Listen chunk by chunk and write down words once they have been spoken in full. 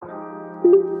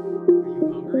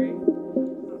hungry?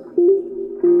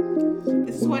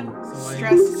 This is what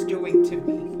stress is doing to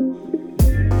me.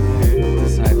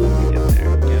 Decide when we get there.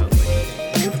 Yeah, I was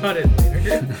like, you got it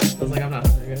later. I was like, I'm not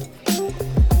hungry yet.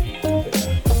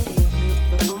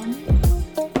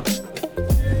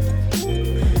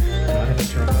 I had to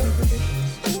turn on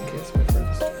notifications just in case my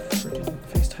friends freaking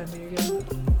FaceTime me again.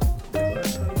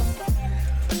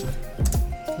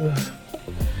 Ugh.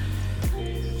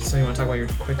 So you want to talk about your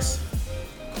quicks?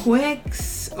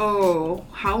 Quicks. Oh,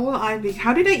 how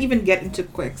did I even get into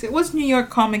Quicks? It was New York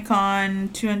Comic Con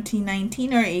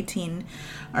 2019 or 18.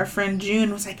 Our friend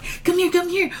June was like, come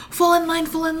here, fall in line,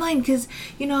 because,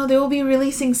 they will be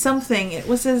releasing something. It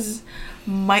was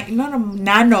not a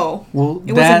nano. Well,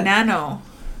 it was a nano.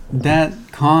 That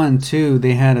con, too,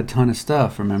 they had a ton of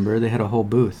stuff, remember? They had a whole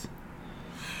booth.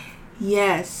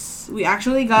 Yes. We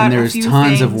actually got and a there's few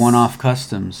tons things. of one-off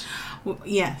customs.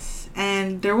 Yes.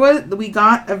 And we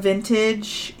got a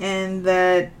vintage and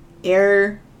the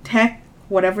Air Tech,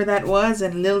 whatever that was,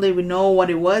 and little did we know what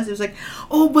it was. It was like,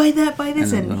 oh, buy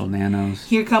this. And the little nanos.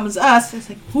 Here comes us. It's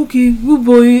like, okay, we'll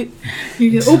buy it.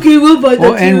 Okay, we'll buy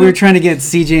that And too. we're trying to get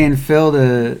CJ and Phil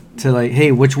to like,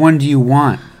 hey, which one do you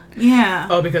want? Yeah.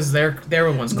 Oh, because they're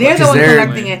the ones They're the ones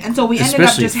collecting it. And so we ended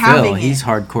up just Phil, having it. he's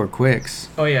hardcore Quicks.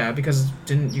 Oh, yeah, because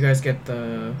didn't you guys get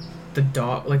the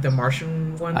dog, like the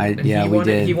Martian one? We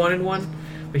did. He wanted one,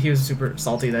 but he was super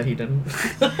salty that he didn't.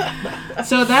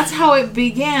 So that's how it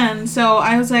began. So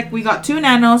I was like, we got 2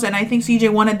 nanos, and I think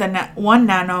CJ wanted the one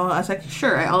nano. I was like,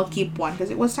 sure, I'll keep one, because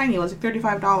it was tiny. It was like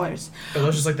 $35. Are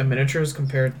those just like the miniatures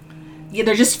compared? Yeah,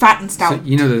 they're just fat and stout.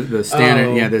 So, the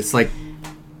standard, that's like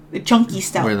the chunky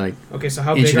stout. where like Okay, so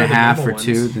how inch big and are a the half normal or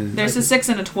two. ones? There's a 6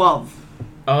 and a 12.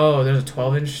 Oh, there's a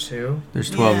 12-inch too? There's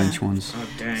 12-inch Yeah. ones. Oh,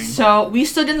 dang. So we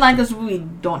stood in line because we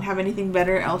don't have anything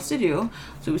better else to do.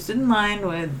 So we stood in line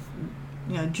with,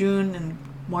 June and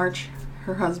March,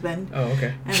 her husband. Oh,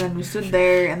 okay. And then we stood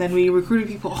there, and then we recruited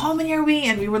people. How many are we?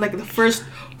 And we were like the first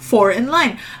 4 in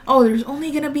line. Oh, there's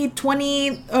only gonna be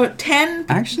 20 or 10.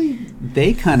 Actually,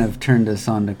 they kind of turned us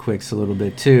on to Quicks a little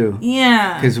bit too.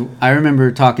 Yeah. Because I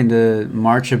remember talking to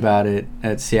March about it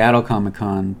at Seattle Comic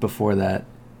Con before that,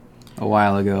 a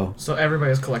while ago. So everybody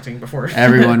was collecting before.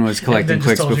 Everyone was collecting And then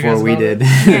just Quicks told you before guys we about did. it.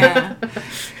 Yeah.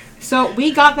 So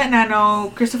we got that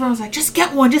nano. Christopher was like, just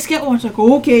get one. It's like,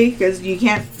 okay, because you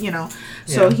can't,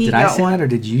 So Yeah. he Did got I say one. that or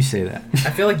did you say that? I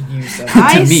feel like you said To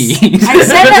that. me. I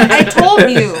said that. I told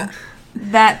you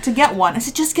that to get one. I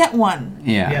said, just get one.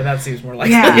 Yeah. Yeah, that seems more like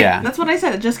Yeah, Yeah. that's what I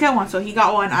said. Just get one. So he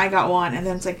got one, I got one, and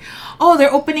then it's like, oh,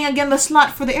 they're opening again the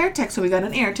slot for the AirTech. So we got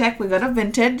an AirTech, we got a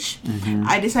vintage. Mm-hmm.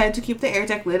 I decided to keep the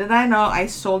AirTech. Little did I know, I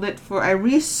sold it for. I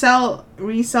resell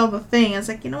the thing. It's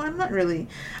like, I'm not really.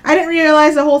 I didn't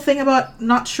realize the whole thing about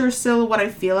not sure still what I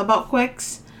feel about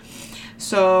Quicks.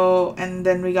 So, and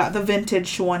then we got the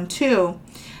vintage one too,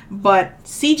 but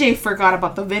CJ forgot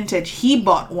about the vintage. He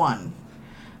bought one.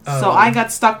 So Oh. I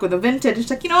got stuck with the vintage. It's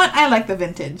like, I like the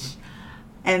vintage.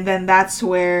 And then that's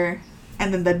where...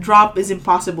 And then the drop is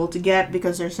impossible to get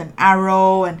because there's an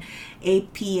Arrow and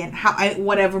AP and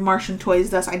whatever Martian Toys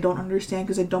does. I don't understand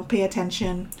because I don't pay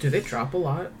attention. Do they drop a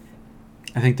lot?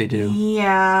 I think they do.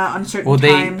 Yeah, on certain Well,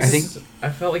 times. I think I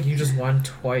felt like you just won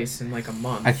twice in like a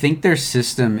month. I think their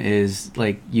system is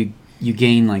like you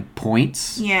gain like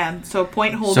points. Yeah, so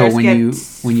point holders So when get you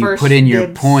first put in your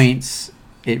dibs. points,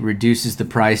 it reduces the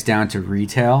price down to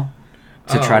retail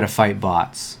to try Oh. to fight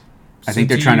bots. I So think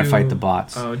they're do trying to you- fight the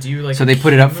bots. Oh, do you like? So they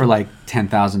put it up for like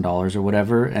 $10,000 or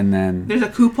whatever, and then There's a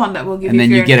coupon that will give and then if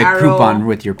you you're get an a Arrow. coupon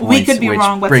with your We points, could be which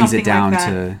wrong, but brings it something down like that.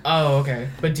 to. Oh, okay.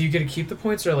 But do you get to keep the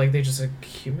points, or like they just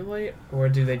accumulate, or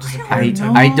do they just appear I, every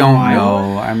time? I don't I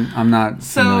know. I'm not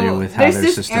familiar So with how there's their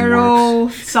this system Arrow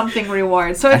works. something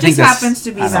reward. So I it think just that's- happens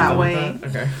to be I don't that know. way.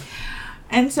 Okay.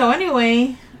 And so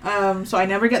anyway, so I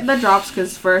never get the drops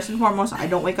because first and foremost, I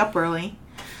don't wake up early.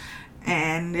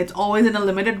 And it's always in a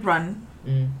limited run.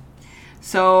 Mm.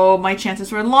 So my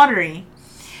chances were lottery.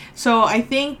 So I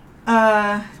think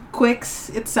Quicks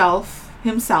himself,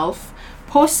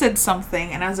 posted something.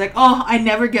 And I was like, oh, I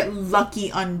never get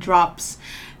lucky on drops.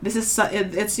 This is,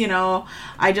 it's,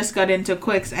 I just got into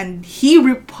Quicks. And he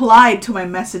replied to my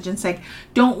message and said,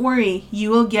 don't worry, you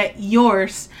will get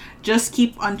yours. Just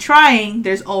keep on trying.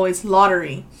 There's always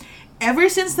lottery. Ever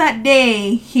since that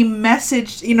day, he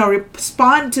messaged,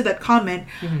 respond to that comment,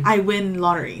 Mhm. I win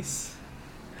lotteries.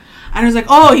 And I was like,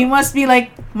 oh, he must be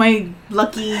like my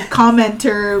lucky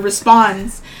commenter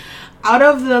response. Out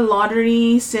of the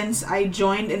lottery since I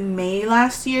joined in May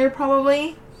last year,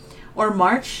 probably, or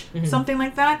March, Mhm. something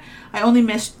like that, I only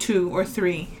missed 2 or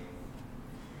 3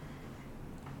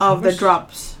 of How the much-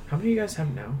 drops. How many you guys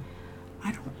have now?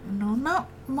 I don't know. Not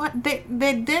what they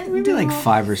didn't Maybe do like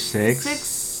 5 or 6.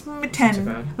 6, maybe Not too 10.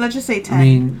 bad. Let's just say 10. I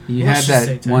mean, you Let's had just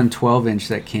say that 10. one 12-inch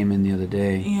that came in the other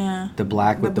day. yeah. The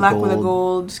black with the black gold, with the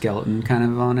gold. skeleton kind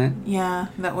of on it. Yeah,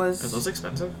 that was Are those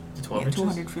expensive? The 12 yeah, inches?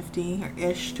 $250 or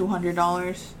ish,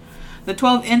 $200. The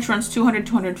 12-inch runs $200, $250.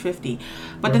 But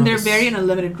What then about they're this- very in a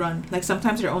limited run. Like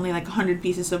sometimes there are only like 100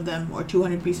 pieces of them or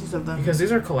 200 pieces of them. Because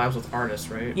these are collabs with artists,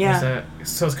 right? Yeah. Is that,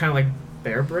 so it's kind of like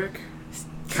Bear Brick?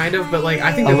 Kind of, but like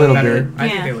I think A they little look better. bit. I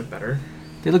think Yeah. they look better.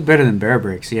 They look better than Bear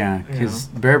Bricks, yeah. Yeah. Because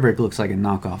Bear Brick looks like a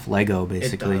knockoff Lego,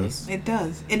 basically. It does. It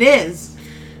does. It is.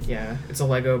 Yeah, it's a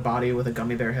Lego body with a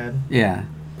gummy bear head, Yeah.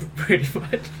 pretty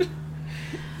much.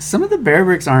 Some of the Bear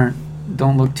Bricks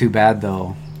don't look too bad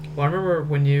though. Well, I remember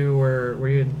when you were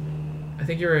you in, I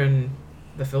think you were in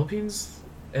the Philippines,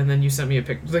 and then you sent me a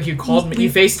pic. Like you called me, you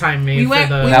FaceTimed me we for went-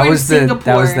 the. we That were was in the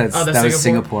that was Singapore. that, Oh, the that was Singapore?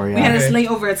 Singapore, We yeah. had a Okay.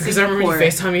 layover at Because I remember Singapore. when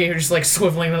you FaceTime me, you were just like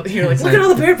swiveling. You're like, It's look like- at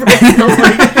all the bear bricks. And I was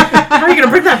like, how are you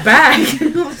gonna bring that back?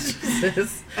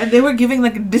 Jesus. And they were giving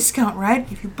like a discount, right?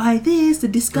 If you buy this, the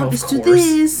discount Of is to course.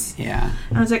 this. Yeah.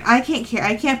 And I was like, I can't care.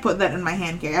 I can't put that in my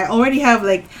hand care. I already have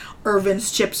like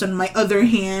Irvin's chips on my other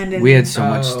hand. And We had so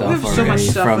much Oh. stuff We have so already much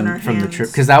stuff from in our the hands. trip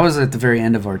because that was at the very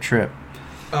end of our trip.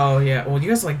 Oh yeah. Well, you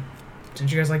guys like,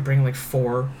 didn't you guys like bring like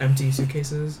 4 empty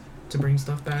suitcases to bring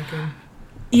stuff back in?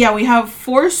 yeah, we have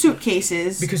 4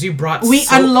 suitcases. Because you brought. we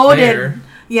soap unloaded. there.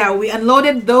 Yeah, we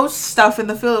unloaded those stuff in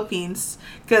the Philippines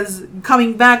because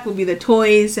coming back will be the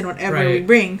toys and whatever we Right.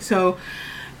 bring. So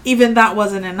even that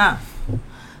wasn't enough,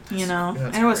 you know.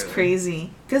 That's and it was crazy. crazy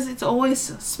because it's always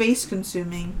space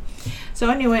consuming. So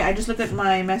anyway, I just looked at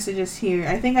my messages here.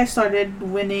 I think I started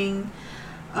winning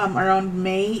around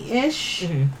May-ish,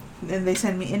 Mhm. and they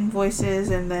sent me invoices,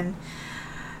 and then.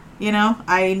 You know,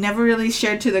 I never really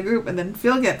shared to the group, and then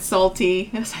Phil gets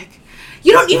salty. It's like,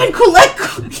 you don't even collect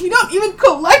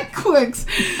Quicks.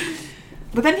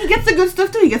 But then he gets the good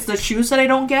stuff too. He gets the shoes that I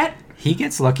don't get. He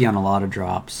gets lucky on a lot of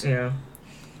drops. Yeah.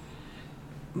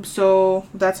 So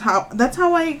that's how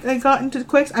I got into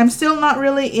Quicks. I'm still not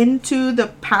really into the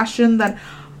passion that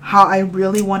how I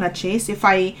really want to chase. If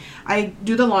I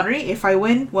do the lottery, if I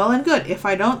win, well and good. If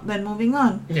I don't, then moving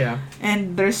on. Yeah.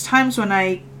 And there's times when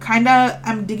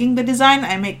I'm digging the design.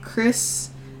 I make Chris,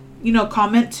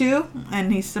 comment too,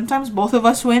 and sometimes both of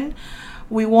us win.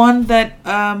 We won that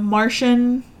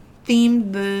Martian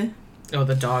themed the Oh,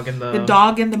 the dog and the.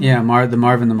 dog and the Yeah, the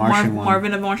Marvin the Martian one.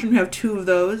 Marvin the Martian. We have 2 of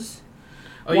those.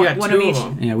 Oh, you had one 2 of of each.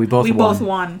 them. Yeah, we both we won. both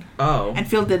won, Oh. and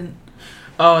Phil didn't.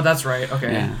 Oh, that's right.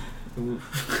 Okay. Yeah.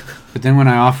 Oof. But then when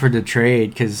I offered to trade,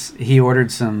 because he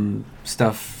ordered some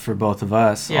stuff for both of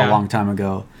us Yeah. a long time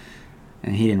ago,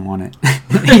 and he didn't want it.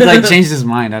 He like changed his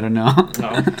mind. I don't know.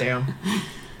 Oh, damn.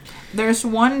 There's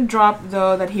one drop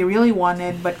though that he really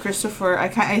wanted, but Christopher, I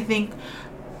think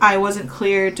I wasn't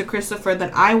clear to Christopher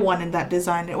that I wanted that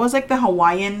design. It was like the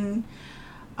Hawaiian,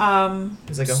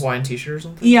 It's like a Hawaiian T-shirt or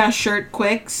something. yeah, shirt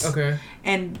Quicks, Okay.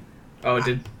 and Oh,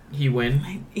 did he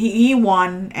win? he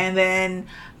won, and then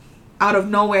out of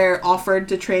nowhere offered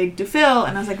to trade to Phil,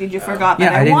 and I was like, did you forgot Yeah,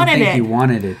 that I I didn't wanted think it? he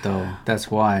wanted it though. That's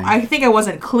why. I think I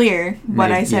wasn't clear,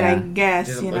 but I Maybe, said I yeah. guess,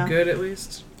 Did it look good at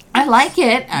least? I like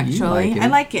it actually. like it. I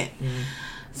like it. Mm.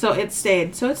 So it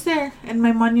stayed. So it's there in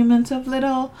my monument of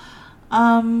little,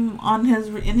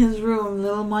 in his room,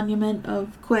 little monument of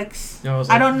Quicks. I was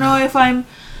I like- don't know if I'm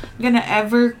gonna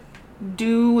ever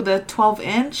do the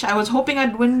 12-inch. I was hoping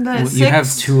I'd win the 6. You have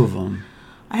 2 of them.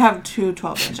 I have 2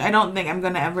 12-inch. I don't think I'm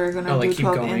ever gonna Oh, like, do keep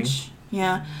 12-inch.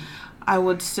 Yeah, I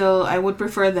would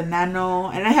prefer the nano,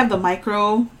 and I have the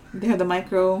micro. They have the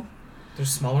micro. There's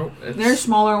smaller. They're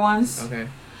smaller ones. Okay.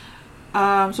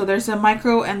 So there's the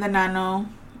micro and the nano.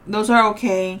 Those are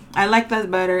okay. I like that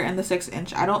better, and the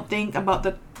 6-inch. I don't think about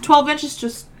the 12-inch is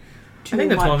just too I think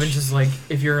the much. 12 inch is like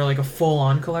if you're like a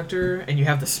full-on collector and you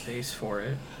have the space for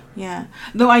it. Yeah.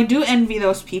 Though I do envy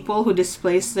those people who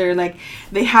displace their, like,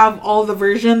 they have all the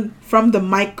version from the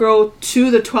micro to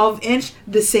the 12-inch,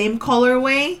 the same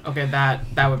colorway. Okay,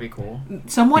 that would be cool.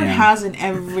 Someone Yeah. has in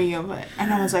every of it.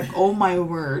 And I was like, oh my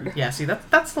word. Yeah, see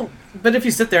that's the. But if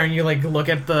you sit there and you like look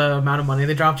at the amount of money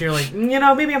they dropped, you're like,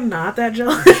 maybe I'm not that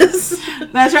jealous.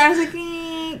 That's right. I was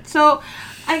like, So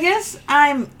I guess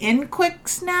I'm in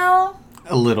Quicks now.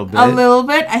 A little bit. A little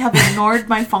bit. I have ignored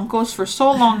my Funkos for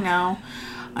so long now.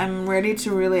 I'm ready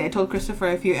to really. I told Christopher,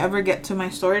 if you ever get to my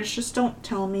storage, just don't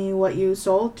tell me what you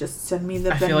sold. Just send me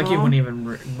the I feel like you Venmo. wouldn't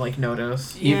even like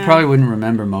notice. You Yeah. probably wouldn't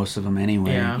remember most of them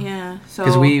anyway. Yeah. Yeah. So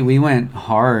Because we went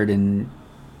hard and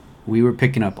we were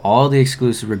picking up all the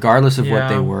exclusives, regardless of what Yeah.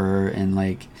 they were, and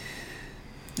like.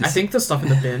 I think the stuff in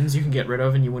the bins you can get rid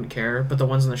of and you wouldn't care, but the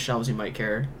ones on the shelves you might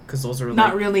care because those are like,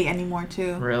 not really anymore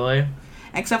too. Really?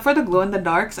 except for the glow in the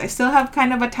darks. I still have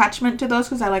kind of attachment to those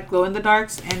because I like glow in the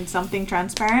darks and something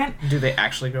transparent. Do they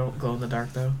actually glow in the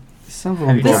dark though? Some of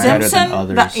them The go better Simpson,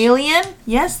 than others. the Alien,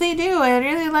 yes, they do. I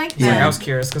really like them. Like, I was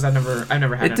curious because I never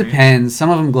had It any. depends. Some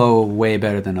of them glow way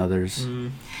better than others.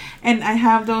 Mm. And I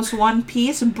have those One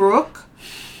Piece Brook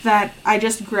that I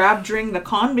just grabbed during the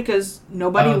con because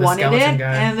nobody Oh, the wanted skeleton it.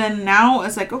 guy. And then now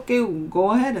it's like, okay,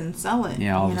 go ahead and sell it.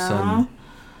 Yeah, all you of a know? sudden.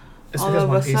 It's All because of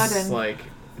One a Piece, sudden. like,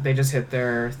 they just hit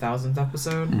their 1,000th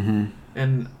episode, Hmm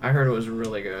and I heard it was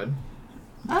really good.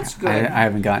 That's good. I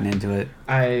haven't gotten into it.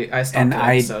 I stopped And at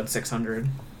episode 600.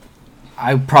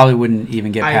 I probably wouldn't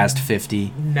even get I- past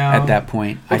 50 No. at that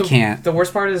point. Well, I can't. The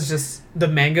worst part is just the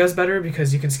manga is better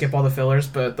because you can skip all the fillers,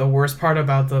 but the worst part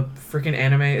about the freaking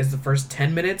anime is the first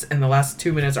 10 minutes and the last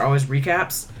 2 minutes are always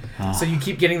recaps. Oh. So you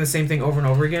keep getting the same thing over and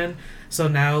over again. So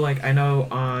now, like, I know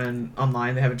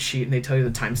online they have a sheet and they tell you the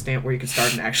timestamp where you can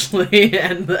start and actually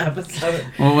end the episode.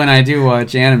 Well, when I do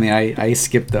watch anime, I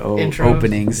skip the Intros.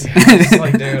 openings. Yeah, it's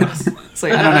like, dude. It's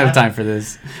like, I don't have time for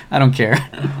this. I don't care.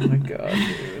 Oh my god,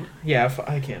 dude. Yeah,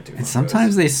 I can't do And Funkos.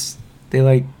 sometimes they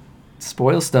like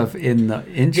spoil stuff in the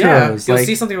intros. Yeah, you'll like,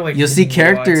 see something like you'll see what?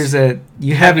 characters that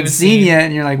you Haven't haven't seen seen. yet,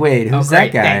 and you're like, wait, Oh, who's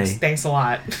great. that guy? Thanks a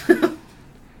lot.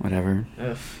 Whatever.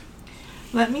 Ugh.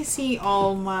 Let me see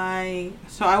all my...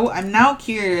 So I'm now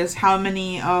curious how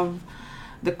many of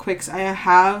the quicks I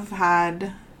have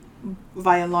had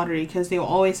via lottery because they will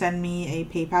always send me a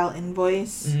PayPal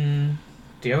invoice.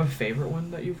 Do you have a favorite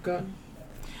one that you've gotten?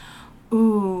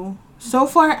 Ooh. So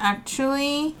far,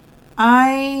 actually,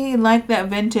 I like that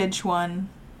vintage one.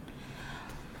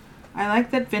 I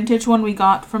like that vintage one we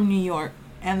got from New York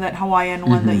and that Hawaiian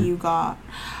one that Mhm. you got.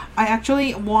 I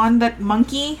actually won that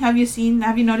monkey. Have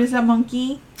you noticed that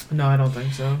monkey? No, I don't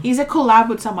think so. He's a collab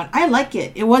with someone. I like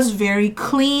it. It was very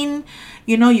clean.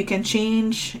 You know, you can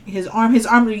change his arm. His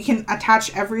arm, you can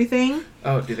attach everything.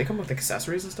 Oh, do they come with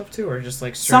accessories and stuff too, or just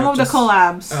like straight Some up of the just...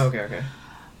 collabs. Oh, okay.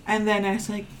 And then I was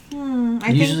like, I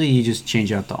Usually, think... you just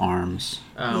change out the arms.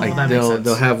 Oh, Like that makes sense.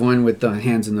 they'll have one with the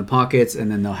hands in the pockets,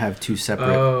 and then they'll have two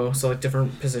separate. Oh, so like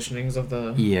different positionings of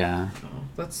the. Yeah, Oh,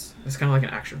 that's kind of like an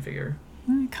action figure,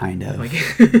 kind of.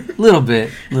 like, little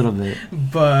bit,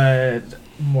 but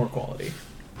more quality.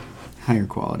 higher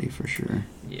quality for sure.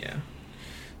 Yeah.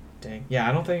 Dang. Yeah,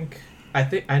 I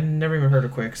think I never even heard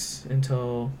of Quicks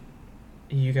until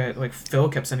you guys, like, Phil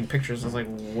kept sending pictures. I was like,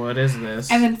 what is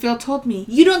this? And then Phil told me,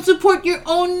 you don't support your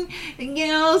own,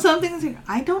 something. Like,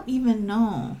 I don't even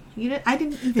know. I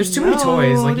didn't even know. There's too many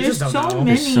toys, like, you There's just don't so know.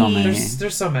 many. There's so many.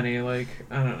 There's so many, like,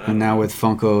 I don't know. And now with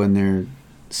Funko and their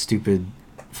stupid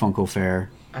Funko Fair.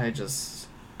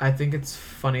 I think it's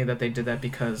funny that they did that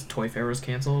because Toy Fair was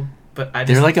canceled, but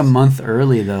They're like a month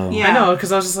early though. Yeah. I know,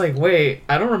 because I was just like, wait,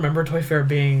 I don't remember Toy Fair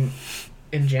being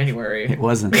in January. It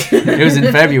wasn't. It was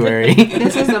in February.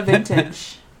 This is a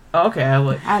vintage. Oh, okay, I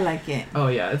like it. Oh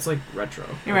yeah, it's like retro.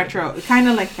 Retro. Kind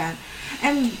of like that.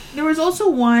 And there was also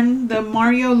one, the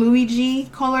Mario Luigi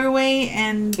colorway,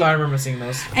 and Oh, I remember seeing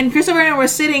those. Christopher and I were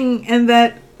sitting in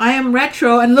that I am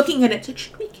retro and looking at it. It's like,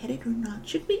 should we get it or not?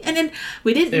 Should we? And then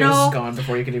we didn't It know. was gone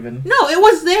before you could even. No, it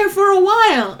was there for a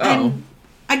while. Oh. And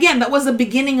again, that was the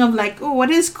beginning of like, oh, what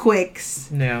is Quicks?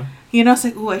 Yeah. It's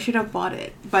like, oh, I should have bought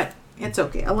it, but it's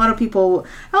okay. A lot of people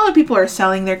are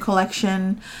selling their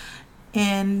collection,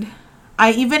 and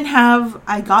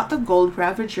I got the Gold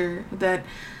Ravager, that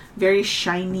very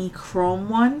shiny chrome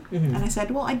one, Mhm. and I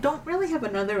said, well, I don't really have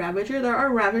another Ravager. There are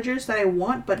Ravagers that I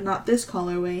want, but not this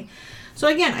colorway. So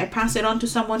again, I pass it on to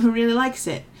someone who really likes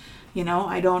it.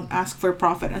 I don't ask for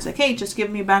profit. I was like, hey, just give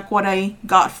me back what I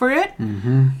got for it,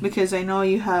 because I know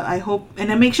you have. I hope,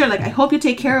 and I make sure, I hope you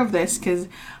take care of this, because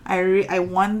I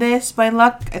won this by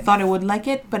luck. I thought I would like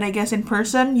it, but I guess in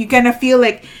person, you kind of feel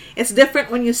like it's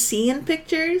different when you see in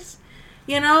pictures,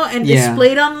 and Yeah.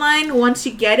 displayed online. Once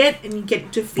you get it and you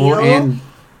get to feel. Well, and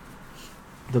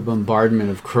the bombardment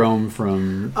of chrome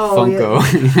from Oh, Funko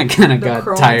that kind of the got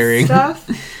chrome tiring. stuff.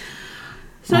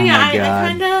 So Oh yeah, my I God.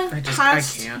 kind of I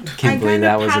passed. can't. Can't believe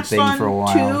that was a passed thing on for a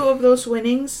while. 2 of those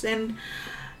winnings, and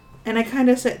I kind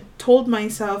of told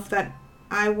myself that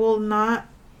I will not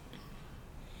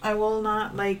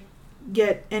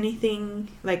get anything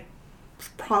like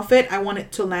profit. I want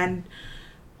it to land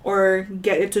or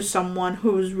get it to someone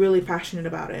who's really passionate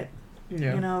about it.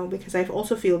 Yeah. Because I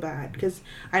also feel bad because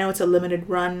I know it's a limited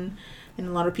run and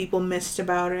a lot of people missed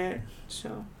about it.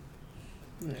 So.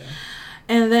 Yeah.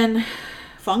 And then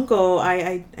Funko,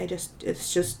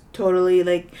 it's just totally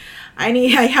like, I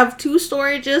have 2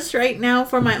 storages right now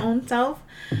for my own self.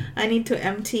 I need to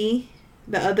empty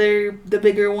the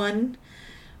bigger one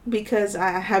because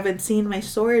I haven't seen my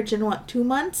storage in 2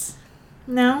 months.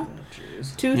 now. Oh,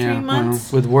 jeez. 2-3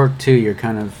 months. Well, with work too, you're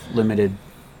kind of limited.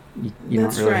 You don't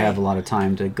That's really right. have a lot of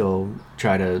time to go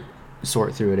try to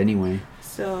sort through it anyway.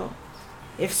 So,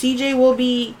 if CJ will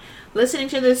be listening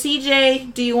to the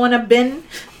CJ, do you want to bin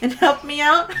and help me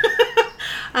out?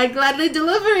 I gladly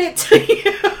deliver it to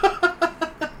you.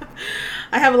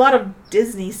 I have a lot of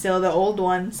Disney still, the old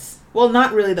ones. Well,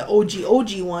 not really the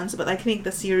OG ones, but I think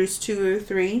the series 2 or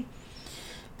 3.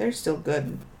 They're still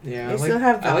good. Yeah, They still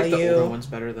have I like the value. older ones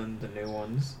better than the new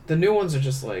ones. The new ones are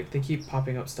just like, they keep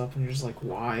popping up stuff and you're just like,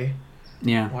 why?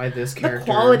 Yeah. Why this The character?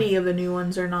 quality of the new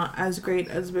ones are not as great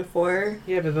as before.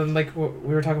 Yeah, but then like what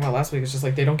we were talking about last week, it's just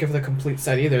like they don't give the complete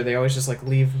set either. They always just like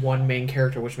leave one main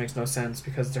character, which makes no sense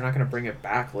because they're not going to bring it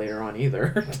back later on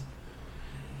either.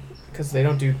 Because they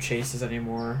don't do chases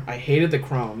anymore. I hated the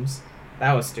chromes.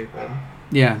 That was stupid.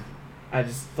 Yeah. I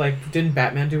just like, didn't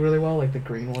Batman do really well, like the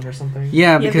green one or something?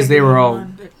 Yeah, the because they were green all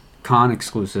one. con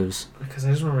exclusives. Because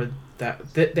I just remember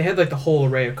that they had like the whole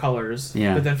array of colors.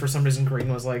 Yeah. But then for some reason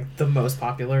green was like the most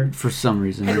popular. For some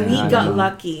reason. And yeah, we I got don't know.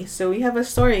 lucky. So we have a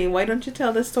story. Why don't you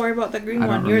tell the story about the green I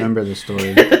one? don't remember the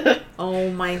story. Oh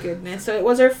my goodness. So it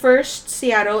was our first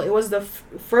Seattle. It was the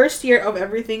first year of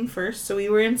everything first. So we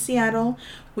were in Seattle.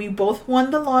 We both won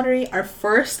the lottery. Our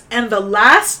first and the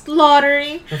last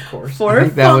lottery Of course. for I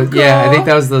think that was Funko. I think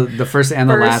that was the first and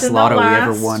the First last and the lotto we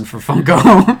ever last. won for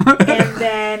Funko. And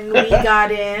then we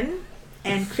got in.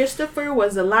 And Christopher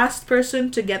was the last person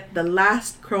to get the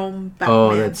last Chrome Batman.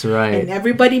 Oh, that's right. And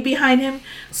everybody behind him,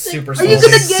 Super Are you salty.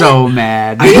 gonna get so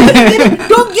mad. are you gonna get it?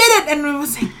 Don't get it! And we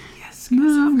was like, yes. No,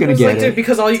 I'm I gonna was get like, it. dude,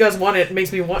 because all you guys want it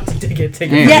makes me want to take it. Yeah,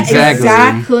 Yeah, exactly.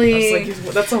 exactly. I was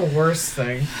like, that's the worst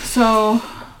thing. So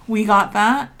we got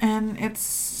that, and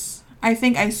I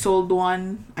think I sold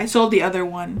one. I sold the other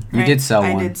one. You did sell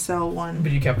one. I did sell one.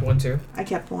 But you kept one too. I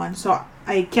kept one. So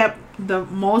I kept the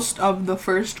most of the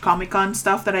first Comic-Con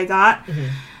stuff that I got.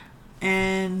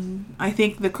 And I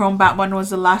think the Chrome Bat one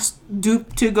was the last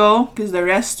dupe to go because the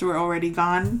rest were already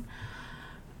gone.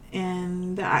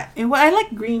 And I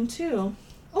like green too.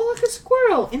 Oh, look, a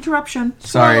squirrel! Interruption.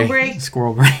 Sorry. Squirrel break.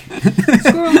 Squirrel break.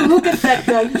 Squirrel, look at that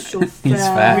guy. He's so fat. He's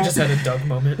fat. We just had a Doug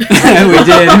moment. we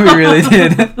did. We really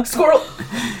did. Squirrel!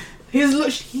 He's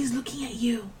looking at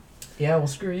you. Yeah, well,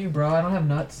 screw you, bro. I don't have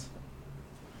nuts.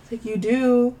 It's like, you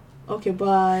do. Okay,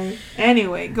 bye.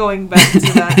 Anyway, going back to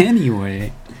that.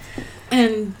 Anyway.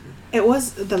 And it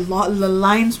was, the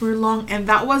lines were long. And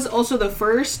that was also the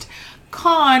first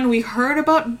con we heard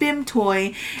about BIM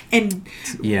Toy. And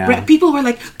Yeah. people were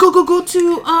like, go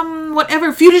to,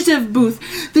 whatever, Fugitive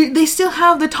booth. They still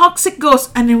have the Toxic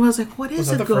Ghost. And it was like, what Was is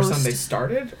that a the first time ghost? they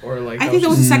started? Or like, I think that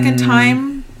was the second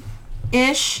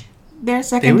time-ish. Their They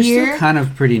second were year. still kind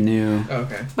of pretty new. Oh,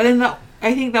 okay. But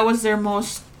I think that was their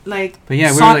most like But yeah,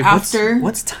 we were sought like, after.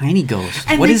 what's Tiny Ghost?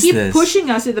 And What they is keep this? pushing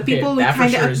us. The people Okay, who that for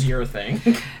kind sure of is your thing.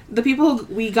 the people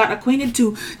who we got acquainted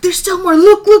to. There's still more.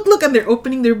 Look, and they're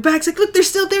opening their bags. Like, look, they're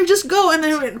still there. Just go. And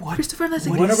then Christopher and I was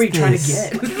like, what What are we is trying to this?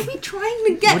 get? what are we trying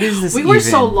to get? What is this We were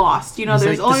so even? lost. You know, It's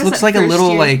there's like, always this looks that like a first little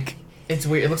year. like It's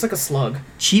weird. It looks like a slug.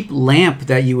 cheap lamp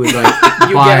that you would like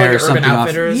You buy get, like, or Urban something off.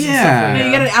 Outfitters and stuff Yeah. And like then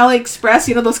you get an AliExpress,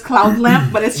 you know, those cloud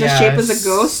lamp, but it's just shaped as it's a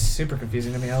ghost. Super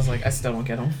confusing to me. I was like, I still don't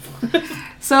get them.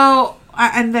 So,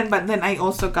 but then I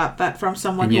also got that from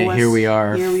someone And who yet was. here we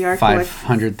are, collect-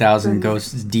 500,000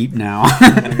 ghosts deep now. Oh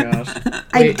my gosh.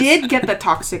 I Wait, did get the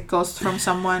Toxic Ghost from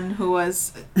someone who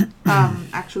was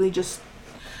actually just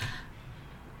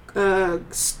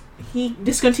he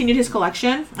discontinued his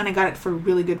collection, and I got it for a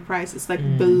really good price. It's like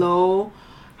below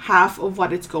half of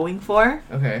what it's going for,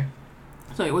 Okay.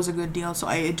 so it was a good deal. So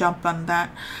I jumped on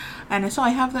that, and so I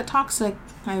have that Toxic.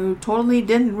 I totally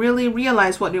didn't really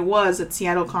realize what it was at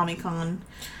Seattle Comic Con.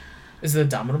 Is the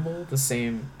Abominable the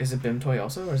same? Is it BIM Toy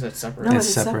also, or is it separate? No, It's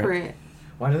it's separate. separate.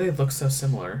 Why do they look so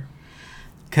similar?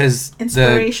 Because the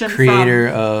Inspiration creator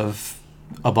of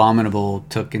Abominable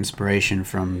took inspiration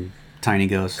from Tiny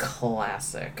Ghost.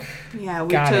 Classic. Yeah, we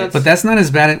Got took. it. But that's not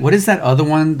as bad. What is that other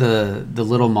one? The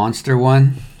little monster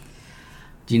one?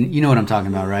 Do you know what I'm talking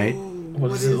about, right? What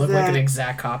does it look like? An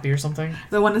exact copy or something?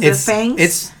 The one that says fangs.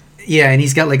 It's yeah, and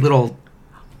he's got like little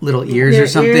ears Their or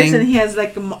something. ears, and he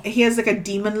has like a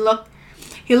demon look.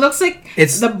 He looks like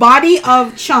It's- the body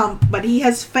of Chump, but he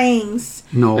has fangs.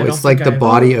 No, I it's don't like think the I-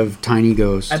 body of Tiny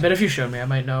Ghost. I bet if you showed me, I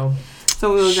might know.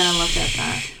 So we were gonna look at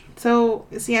that. So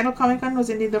Seattle Comic Con was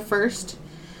indeed the first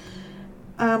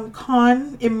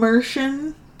con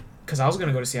immersion. Because I was going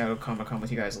to go to Seattle Comic Con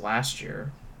with you guys last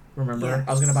year. Remember? Yes.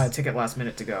 I was going to buy a ticket last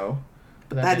minute to go.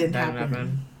 But That didn't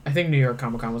happen. I think New York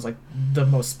Comic Con was like the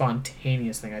most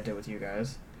spontaneous thing I did with you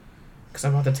guys. because I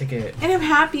bought the ticket. And I'm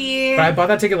happy. But I bought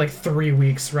that ticket like 3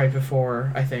 weeks right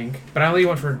before, I think. But I only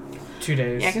went for 2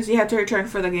 days. Yeah, because you had to return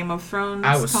for the Game of Thrones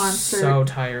I was concert. so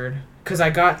tired. Because I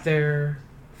got there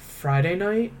Friday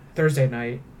night, Thursday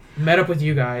night, met up with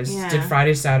you guys, Yeah. did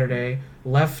Friday, Saturday,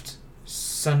 left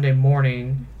Sunday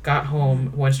morning, got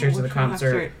home, went straight to the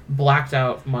concert, blacked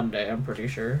out Monday, I'm pretty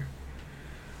sure.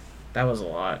 That was a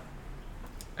lot.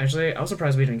 Actually, I was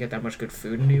surprised we didn't get that much good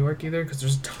food in New York either, because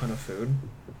there's a ton of food.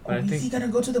 But I Is he think gonna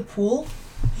go to the pool?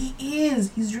 He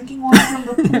is. He's drinking water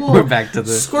from the pool. We're back to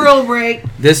the Squirrel break.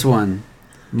 this one,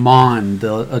 Mon,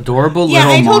 the adorable Yeah,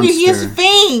 little I told monster. you he has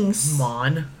fangs.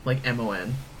 Mon, like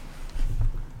MON.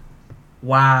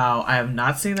 Wow, I have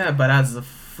not seen that, but that's the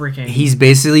freaking. He's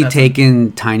basically That's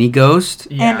taken Tiny Ghost,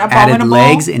 And added Abominable.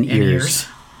 legs and And ears,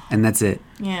 and that's it.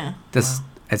 Yeah. That's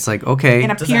It's like, okay, In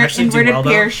a Does it pear, actually do inverted well, though?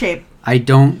 pear shape. I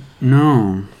don't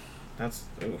know. That's.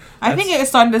 Oof. I think it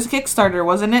started as a Kickstarter,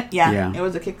 wasn't it? Yeah. Yeah. It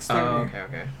was a Oh, Kickstarter.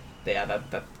 okay. Yeah,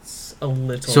 that's a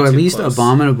little. So at too least close.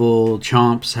 Abominable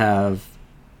chomps have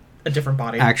a different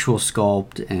body. actual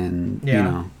sculpt, and you Yeah.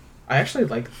 know, I actually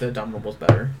like the Abominables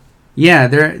better. yeah,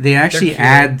 they actually cute.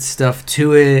 add stuff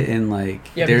to it, and like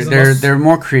Yeah, they're because the they're most- they're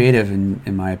more creative in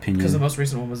my Because the opinion. most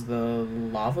recent one was the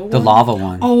lava one. The lava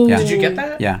one. Oh. yeah. Did you get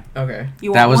that? Yeah, Okay.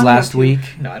 You that want was one or last two? week.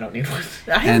 No, I don't need one.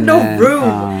 I have And no then,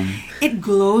 room. It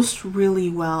glows really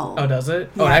well. Oh, does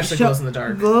it? Oh, it Yeah, actually show- glows in the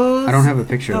dark. Glows. I don't have a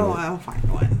picture Oh, of it. I'll find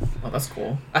one. Oh, that's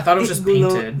cool. I thought it was just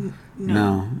glow- painted.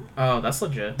 No, Oh, that's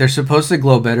legit. they're supposed to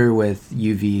glow better with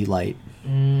UV light.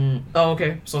 Oh,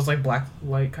 okay. So it's like black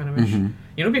light kind of ish. Mhm.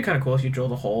 You know, it'd be kind of cool if you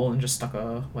drilled a hole and just stuck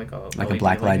a like a Like a LED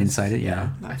black light in- inside it, yeah.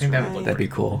 I That's think that would look right. That'd be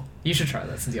pretty cool. You should try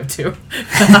that since you have two.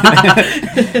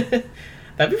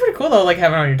 That'd be pretty cool though, like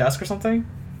having it on your desk or something.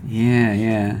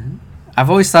 Yeah. I've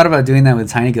always thought about doing that with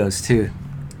Tiny Ghost too.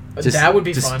 That would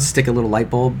be just fun. stick a little light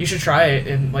bulb. You should try it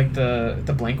in like the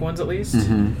blank ones at least.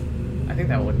 Hmm. I think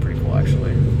that would look pretty cool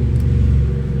actually.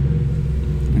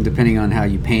 And depending on how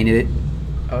you painted it.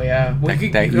 Oh yeah, well, That-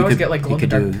 you that could you always could- get like you glow in the could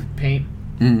dark do- paint,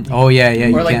 Oh yeah,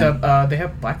 you or like can. they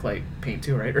have blacklight paint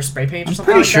too, right? Or spray paint or I'm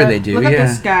something. pretty like sure that. they do. Look yeah. at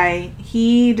this guy.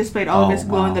 He displayed all of Oh, his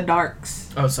glow in wow. the darks.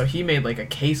 Oh, so he made like a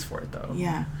case for it though.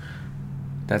 Yeah.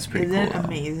 That's pretty Isn't it cool.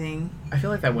 amazing? I feel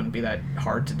like that wouldn't be that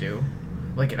hard to do,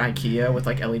 like an IKEA with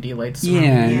like LED lights. Yeah,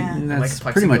 surrounding it. Yeah. and that's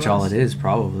Like pretty much all plexiglass. it is,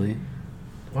 probably.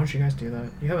 Why don't you guys do that?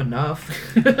 You have enough.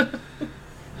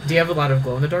 Do you have a lot of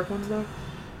glow in the dark ones though?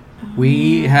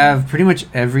 We have pretty much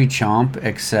every chomp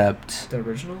except The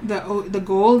original. The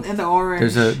gold and the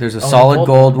orange. there's a the solid gold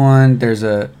gold one. There's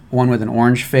a one with an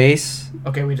orange face.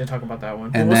 Okay, we did talk about that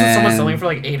one. And But wasn't someone then- selling for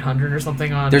like 800 or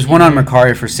something on? There's one on eBay?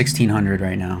 Mercari for 1,600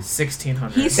 right now.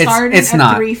 1,600. He started it's at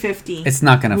not. 350. It's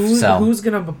not gonna sell. Who's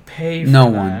gonna pay? For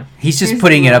No that? one. He's just Here's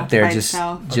putting the it little up there by just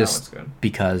itself. Oh, that just looks good.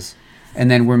 because. And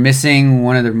then we're missing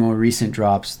one of the more recent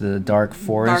drops, the Dark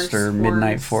Forest Dark or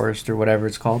Midnight Forest. Forest or whatever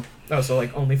it's called. Oh, so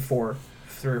like only 3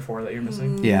 or 4 that you're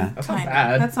missing. Yeah. That's not Tiny.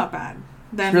 bad. That's not bad.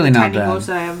 Then It's really the not tiny bad. ghosts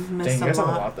that I have missed Dang, you guys a have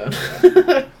a lot.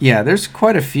 lot then. Yeah, there's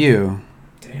quite a few.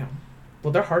 Damn.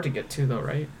 Well, they're hard to get too, though,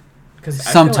 right? Because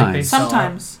Sometimes.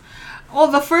 Sometimes. Well,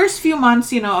 the first few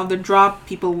months, of the drop,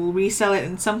 people will resell it,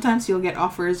 and sometimes you'll get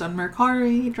offers on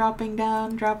Mercari, dropping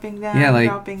down, Yeah, like-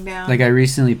 dropping down. Like I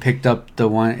recently picked up the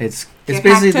one. It's Your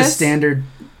basically the cactus? standard.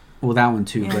 Well, that one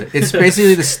too, Yeah. but it's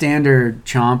basically the standard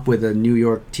chomp with a New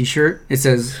York T-shirt. It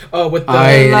says Oh, with the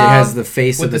It Love- has the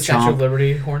face with of the the Statue of chomp.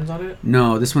 Liberty horns on it.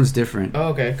 No, this one's different. Oh,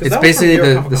 okay. 'Cause It's that was from basically New York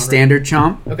the Comic Con, standard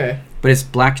chomp, right? Okay. but it's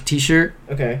black T-shirt,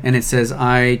 Okay. and it says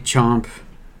I chomp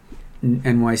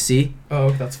NYC.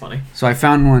 Oh, that's funny. So I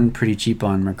found one pretty cheap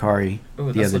on Mercari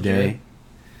Ooh, the that's other legit. day.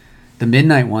 The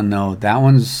midnight one though, that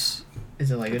one's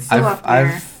Is it like it's Still up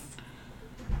there.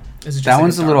 is it just that like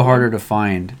one's a dark little one? harder to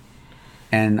find,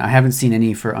 and I haven't seen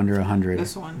any for under 100.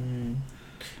 this one.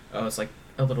 Oh, it's like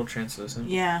a little translucent.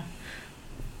 Yeah.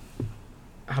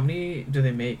 How many do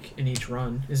they make in each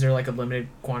run? Is there like a limited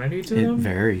quantity to It them?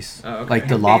 varies. Oh, okay. Like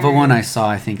the It lava one I varies. saw,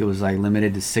 I think it was like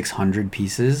limited to 600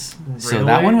 pieces. So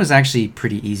that Really? one was actually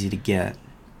pretty easy to get.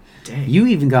 Dang. You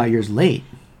even got yours late.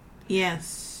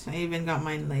 Yes. I even got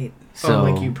mine late. So Oh,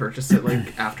 like you purchased it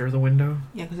like after the window?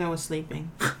 Yeah, because I was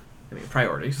sleeping. I mean,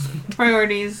 priorities.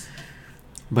 Priorities.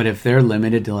 but if they're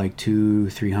limited to like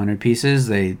 200-300 pieces,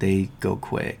 they go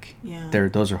quick. Yeah.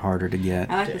 Those are harder to get.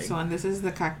 I like this Dang. one. This is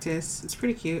the cactus. It's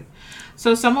pretty cute.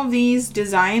 So some of these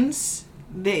designs,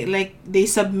 they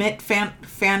submit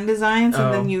fan designs and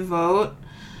Oh. then you vote.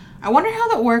 I wonder how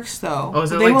that works though. Oh,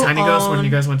 is it They like will Tiny Ghost when own- you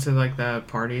guys went to like that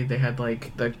party? They had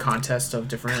like the contest of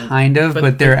different. Kind of, But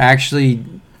but they're actually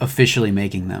officially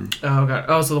making them. Oh god.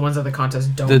 Oh, so the ones at the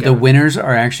contest don't. The get them. winners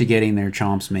are actually getting their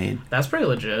chomps made. That's pretty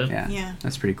legit. Yeah. Yeah.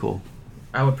 That's pretty cool.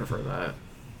 I would prefer that.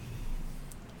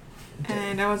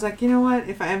 And I was like, you know what?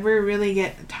 If I ever really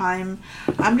get time,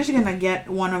 I'm just gonna get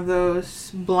one of those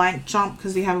blank chomp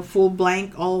because they have a full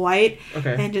blank, all white,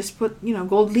 Okay. and just put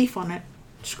gold leaf on it.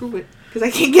 Screw it, because I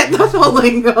can't get the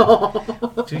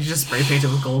Molingo. So you just spray paint it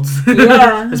with gold.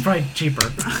 Yeah. It's probably cheaper.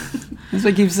 That's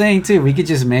what I keep saying too. We could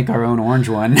just make our own orange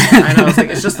one. I know. It's like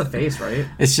it's just the face, right?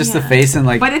 It's just Yeah. the face and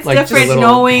But it's like just different little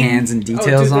knowing- hands and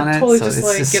details on it. Totally So just it's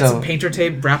like just get so some painter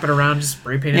tape, wrap it around, just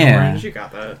spray paint it Yeah. orange. You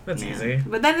got that. That's Yeah. easy.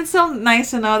 But then it's so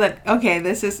nice to know that okay,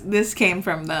 this came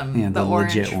from them. Yeah, the the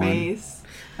orange legit one. face.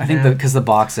 I think Yeah. because the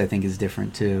box I think is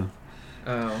different too.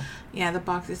 Oh. Yeah, the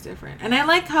box is different. And I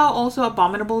like how also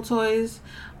Abominable Toys,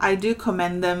 I do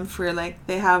commend them for like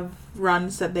they have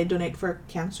runs that they donate for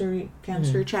cancer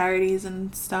charities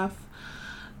and stuff.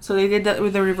 So they did that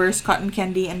with the reverse cotton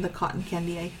candy and the cotton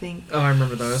candy, I think. Oh, I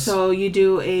remember those. So you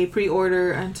do a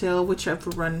pre-order until whichever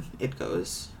run it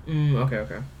goes. Okay.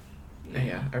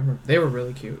 Yeah, I remember. They were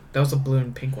really cute. That was the blue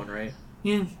and pink one, right?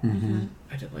 Yeah. Mhm.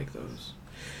 I did like those.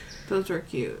 Those were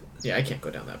cute. Yeah, I can't go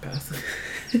down that path.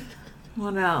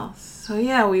 What else? So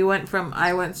yeah, I went from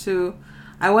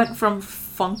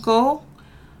Funko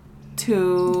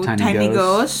to Tiny Ghost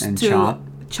Ghost and to Chomp.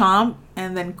 Chomp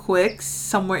and then Quicks,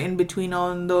 somewhere in between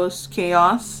all those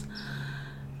chaos.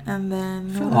 And then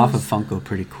Fell what off else? of Funko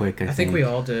pretty quick. I think we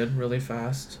all did really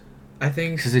fast. I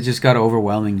think. because it just got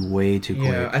overwhelming way too quick.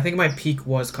 Yeah, I think my peak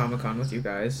was Comic-Con with you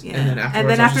guys. Yeah. And then afterwards,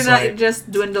 I was after just that, like, it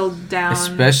just dwindled down.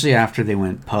 Especially after they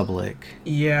went public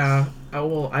yeah. Oh,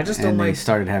 well, I just don't and they like.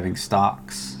 started having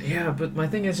stocks. Yeah, but my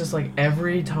thing is just like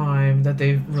every time that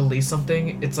they release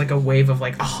something, it's like a wave of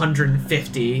like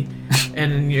 150,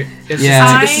 and then it's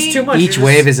Yeah. just, it's just too much. Each You're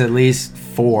wave just, is at least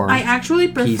 4. I actually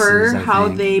prefer pieces, I how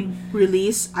think. they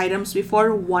release items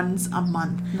before once a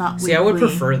month, not weekly. see. I would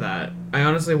prefer that. I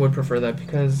honestly would prefer that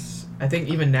because I think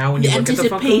even now when the you look at the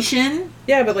Funko, anticipation.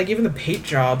 yeah, but like even the paint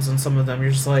jobs on some of them,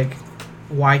 you're just like,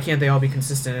 why can't they all be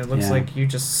consistent? It looks Yeah. like you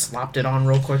just slapped it on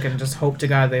real quick and just hope to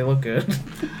God they look good.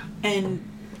 And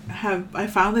I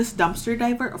found this dumpster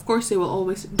diver. Of course, they will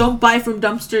always don't buy from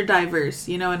dumpster divers,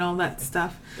 and all that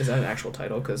stuff. Is that an actual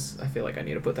title? Because I feel like I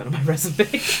need to put that on my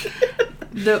resume.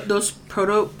 Those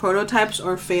prototypes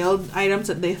or failed items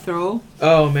that they throw,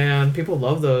 Oh man, people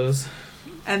love those.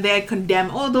 and they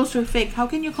condemn. Oh, those are fake. How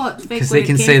can you call it fake? Because when they it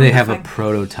can came say from they the have a fac-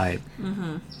 prototype.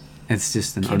 Mhm. It's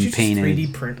just an Can't unpainted. you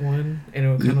just 3D print one and it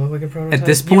would kind of look like a prototype? At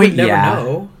this You would point, never yeah.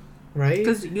 know, right?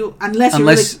 Because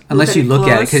unless you look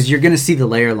at it, close. because you're gonna see the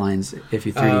layer lines if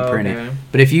you 3D print okay. it.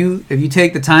 But if you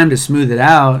take the time to smooth it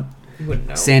out, You wouldn't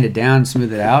know. sand it down,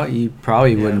 smooth it out, you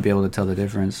probably Yeah. wouldn't be able to tell the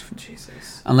difference.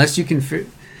 Jesus. Unless you can.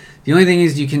 The only thing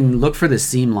is you can look for the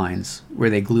seam lines where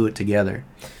they glue it together.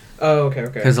 Oh, okay.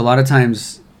 Because a lot of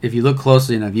times, if you look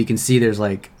closely enough, you can see there's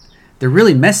they're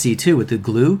really messy too with the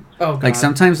glue. Oh, God. Like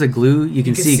sometimes the glue, you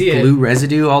can see it. glue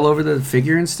residue all over the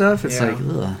figure and stuff. It's Yeah. like,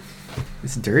 ugh,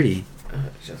 it's dirty.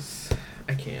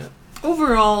 I can't.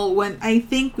 Overall, when I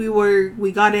think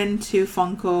we got into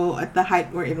Funko at the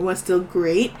height where it was still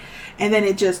great, and then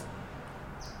it just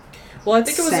Well, I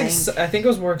think it was. Sank. I think it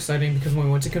was more exciting because when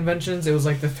we went to conventions, it was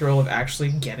like the thrill of actually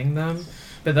getting them.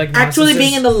 But like now actually since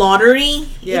being in it's- the lottery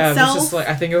yeah, it itself. was just like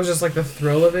I think it was just like the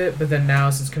thrill of it. But then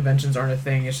now since conventions aren't a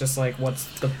thing, it's just like what's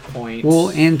the point? Well,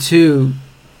 and two,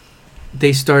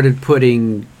 they started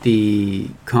putting the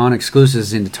con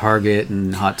exclusives into Target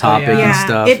and Hot Topic yeah. and Yeah,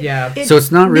 stuff. it So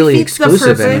it's not really defeats the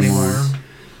exclusive purpose anymore.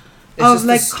 It's of, just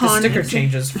like, the con- sticker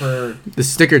changes for. The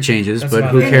sticker changes, That's but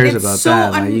about who it. cares it's about so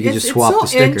that? Like, you can just swap the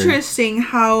it's sticker. so interesting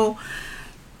how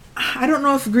I don't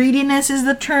know if greediness is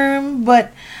the term,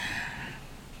 but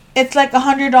it's like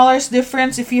 $100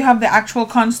 difference if you have the actual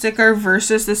con sticker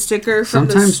versus the sticker from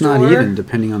the Sometimes store. not even,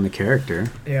 depending on the character.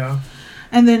 Yeah.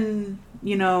 And then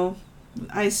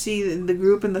I see in the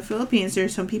group in the Philippines,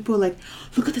 there's some people like,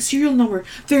 look at the serial number.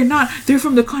 They're not. They're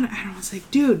from the con. And I was like,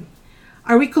 dude,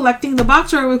 are we collecting the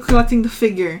box or are we collecting the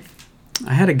figure?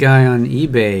 I had a guy on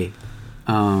eBay.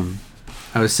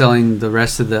 I was selling the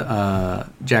rest of the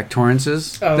Jack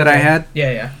Torrances that I had.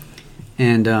 Yeah.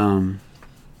 And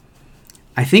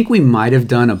I think we might have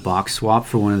done a box swap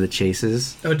for one of the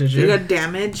chases. Oh, did You you? got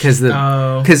damaged. Because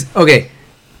okay,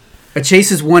 a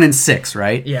chase is 1 in 6,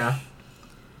 right? Yeah.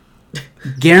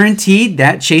 Guaranteed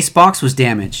that chase box was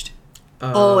damaged.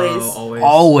 Always.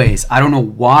 Always. I don't know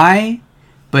why,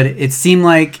 but it seemed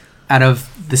like out of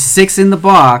the 6 in the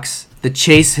box, the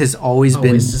chase has always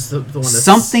been just the one that's...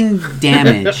 something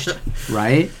damaged,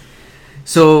 right?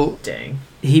 So Dang.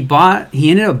 he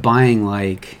ended up buying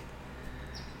like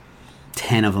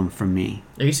 10 of them from me.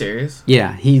 Are you serious?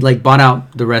 Yeah, he like bought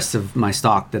out the rest of my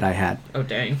stock that I had. Oh,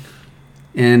 dang.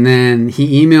 And then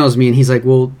he emails me and he's like,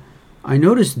 well, I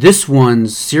noticed this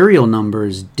one's serial number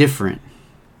is different.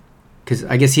 Because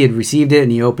I guess he had received it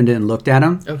and he opened it and looked at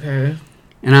them. Okay.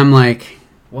 And I'm like,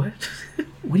 What?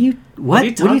 what are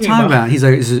you talking about? He's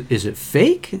like, is it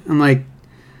fake? I'm like,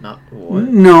 Not what?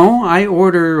 no, I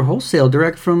order wholesale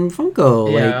direct from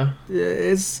Funko. Yeah. Like,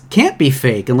 it can't be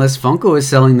fake unless Funko is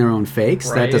selling their own fakes.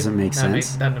 Right. That doesn't make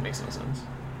sense. That makes no sense.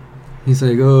 He's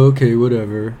like, oh, okay,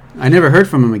 whatever. I never heard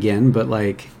from him again, but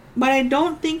like, But I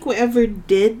don't think we ever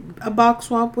did a box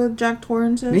swap with Jack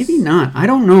Torrance's. maybe not. I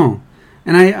don't know.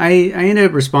 And I ended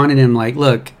up responding to him like,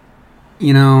 look,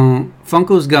 you know,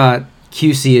 Funko's got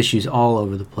QC issues all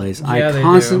over the place. Yeah, I they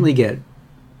constantly get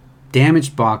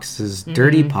damaged boxes,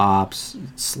 dirty Mhm. pops,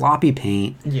 sloppy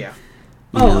paint. Yeah.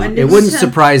 You Oh, know, and it this wouldn't is-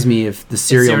 surprise me if the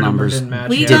serial serial number numbers didn't match.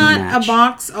 We Yeah. got match. a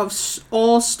box of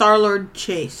all Star-Lord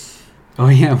Chase. Oh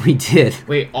yeah, we did.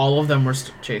 Wait, all of them were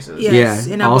chases. Yes,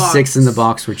 yeah, in a all box. 6 in the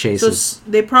box were So chases.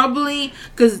 they probably...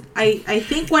 Because I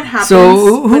think what happens...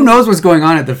 So who knows what's going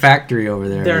on at the factory over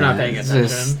there? They're not man. paying It's attention.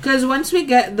 just- Because once we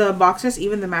get the boxes,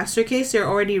 even the master case, they're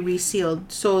already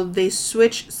resealed. So they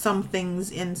switch some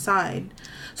things inside.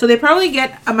 So they probably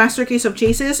get a master case of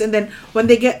chases, and then when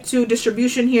they get to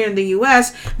distribution here in the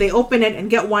US, they open it and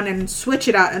get one and switch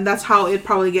it out, and that's how it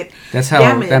probably get That's how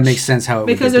damaged. that makes sense. How it would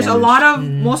Because get there's a damaged. lot of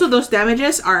most of those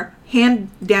damages are hand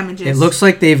damages. It looks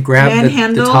like they've grabbed the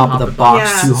Manhandle. top of the box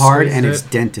Yeah. too hard Squeezed and it. it's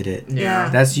dented it. Yeah.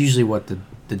 That's usually what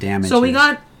the damage So we is.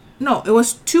 got it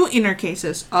was 2 inner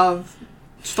cases of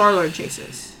Star-Lord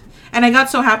chases, and I got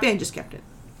so happy I just kept it.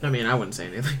 I mean, I wouldn't say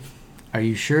anything. Are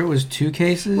you sure it was 2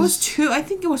 cases? It was 2. I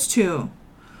think it was 2,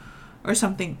 or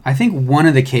something. I think one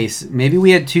of the cases, maybe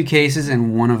we had 2 cases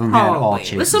and one of them had all Probably.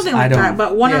 chases. It was something I like don't, that.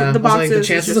 But one Yeah, of the I was boxes. like, the is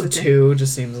chances just of a- 2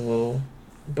 just seems a little.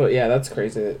 But yeah, that's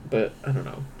crazy. But I don't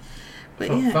know. But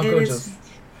Fun- yeah, Funko it is. just.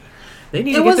 They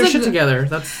need It to was get their a shit good- together.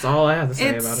 That's all I have to say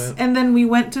It's, about it. and then we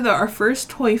went to our first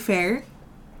toy fair.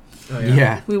 Oh,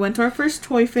 yeah. We went to our first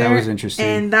toy fair. was interesting.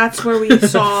 And that's where we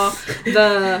saw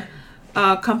the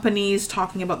companies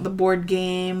talking about the board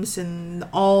games and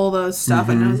all the stuff.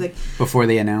 And I was like, Before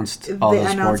they announced all they those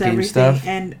board announced game everything. stuff.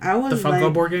 And I The was Funko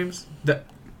like, board games.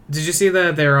 Did you see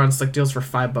that they're on slick deals for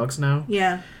 $5 now?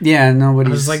 yeah. Yeah, nobody's.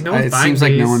 I was like, no one's it buying seems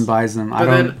like no these. one buys them. I But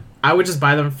don't. then I would just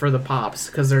buy them for the pops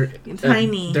because they're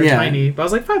Tiny. They're Yeah. tiny. But I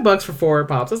was like $5 for 4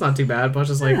 pops. That's not too bad. But I was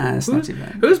just like, Yeah, it's not who's, too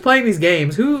bad. who's playing these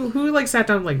games? Who like sat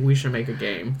down like we should make a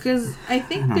game? Because I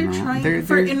think I don't they're know. trying.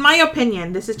 They're- in my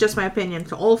opinion, this is just my opinion.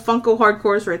 To all Funko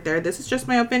hardcores right there, this is just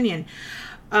my opinion.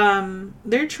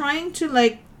 They're trying to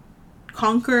like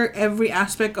conquer every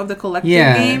aspect of the collector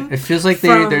Yeah, game. it feels like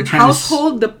From they're trying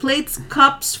household, the plates,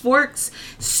 cups, forks,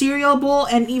 cereal bowl,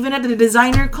 and even at the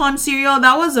designer con cereal,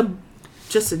 that was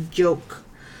just a joke.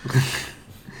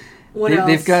 What to. else?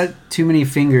 They've got too many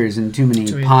fingers and too many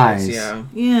Too many pies. things, yeah.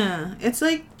 Yeah, it's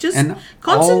like just And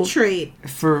concentrate.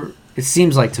 For it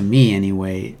seems like to me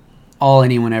anyway, all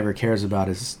anyone ever cares about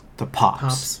is the pops.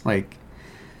 Pops. Like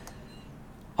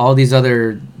all these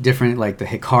other different, like the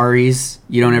Hikaris.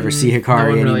 You don't ever see Hikari no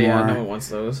one really, anymore. no one wants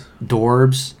those.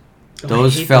 Dorbs. Oh, I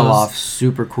Those hate fell those. off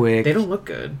super quick. They don't look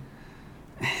good.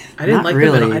 I didn't Not like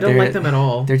really. them. I don't They're- like them at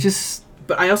all. They're just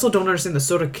But I also don't understand the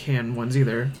soda can ones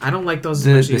either. I don't like those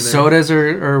the much either. sodas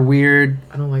are weird.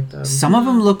 I don't like them. Some of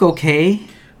them look okay.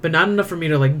 But not enough for me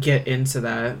to like get into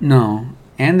that. No,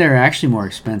 and they're actually more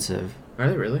expensive. Are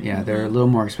they really? Yeah, they're a little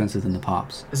more expensive than the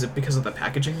pops. Is it because of the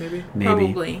packaging maybe? Maybe.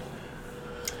 Probably.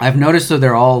 I've noticed though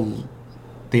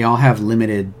they all have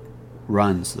limited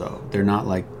runs though. They're not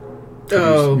like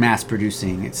mass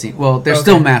producing. It seems well, they're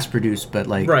still Okay. mass produced, but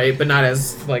like Right, but not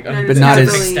as like But not to as-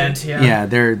 an extent. Yeah. yeah,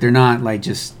 they're not like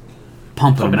just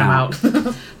pumping Pumping them them out.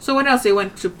 out. So what else? They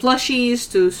went to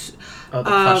plushies, to Oh, the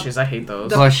Uh, plushies. I hate those.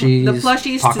 the Plushies, the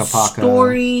plushies, Paka to Paka.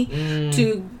 story, Mm.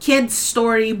 to kids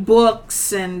story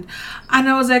books, and I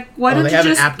was like, why Oh, don't they you have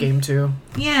just an app game too.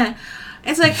 yeah?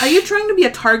 It's like, are you trying to be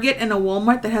a Target and a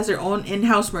Walmart that has their own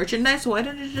in-house merchandise? Why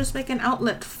don't you just make an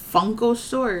outlet Funko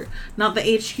store, not the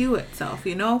HQ itself?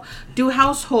 You know, do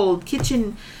household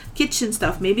kitchen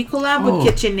stuff. Maybe collab Oh. with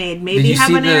KitchenAid. Did Maybe you have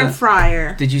see an air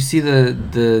fryer. Did you see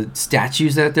the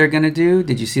statues that they're gonna do?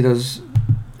 Did you see those?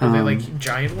 Are they like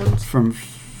giant ones?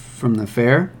 from the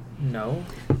fair? No.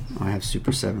 Oh, I have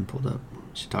Super 7 pulled up.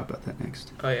 Should talk about that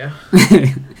next. Oh yeah.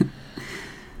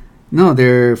 No,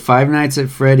 they're Five Nights at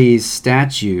Freddy's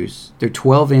statues. They're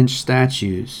 12-inch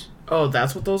statues. Oh,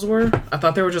 that's what those were? I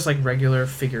thought they were just like regular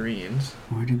figurines.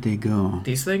 Where did they go?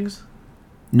 These things?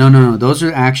 No. Those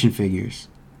are action figures.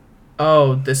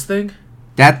 Oh, this thing?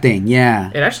 That thing, yeah.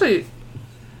 It actually.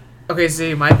 Okay,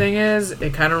 see, my thing is,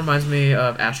 it kind of reminds me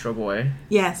of Astro Boy.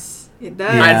 Yes. It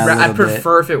does. Yeah, a I'd little bit.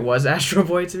 prefer if it was Astro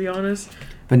Boy, to be honest.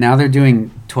 But now they're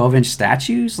doing 12-inch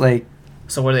statues. Like,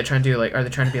 So what are they trying to do? Like, are they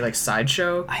trying to be like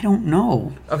sideshow? I don't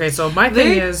know. Okay, so my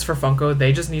thing is for Funko,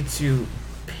 they just need to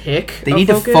pick. They need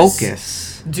to focus.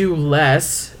 Do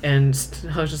less, and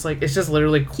I was just like, it's just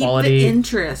literally quality. Keep the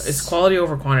interest. It's quality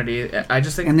over quantity. I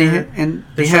just think And they're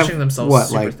they stretching have themselves what,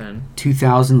 super like thin.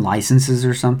 2,000 licenses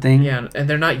or something. Yeah, and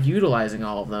they're not utilizing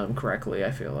all of them correctly. I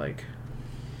feel like.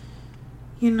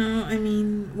 You know, I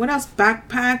mean, what else?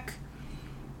 Backpack,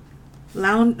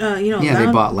 lounge. Yeah,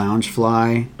 they bought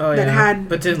Loungefly. Oh That yeah, had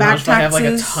but did back Loungefly have like a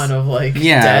taxes. ton of like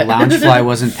Yeah, debt? Loungefly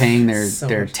wasn't paying their So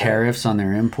their much debt. tariffs on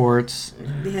their imports,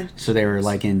 They had so they were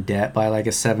like in debt by like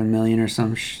a 7 million or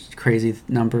some crazy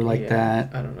number like Yeah,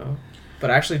 that. I don't know. But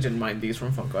I actually didn't mind these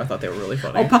from Funko. I thought they were really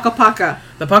funny. oh Paka Paka.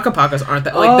 The Paka Pakas aren't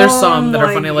that like there's some that are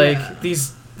my funny God. like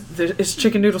these. It's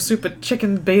chicken noodle soup, but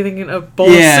chicken bathing in a bowl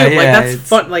Yeah, of soup. Like yeah, that's it's-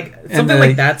 fun. Like something then, like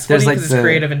like, that's there's, funny like, because it's the-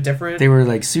 creative and different. They were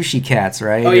like sushi cats,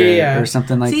 right? Oh, yeah, or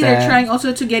something like See, that. they're trying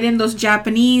also to get in those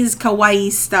Japanese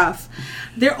kawaii stuff.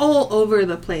 They're all over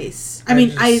the place. I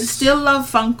mean, I still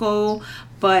love Funko,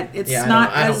 but it's yeah, not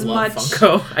I don't as love much.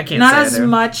 Funko. I can't Not say as I do.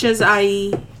 much as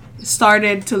I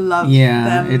started to love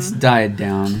Yeah, them. it's died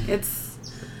down.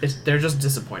 They're just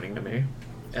disappointing to me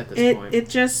at this point.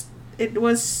 It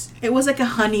was like a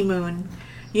honeymoon,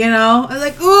 you know. I was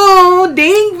like, ooh,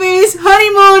 dating phase,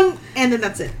 honeymoon, and then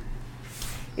that's it.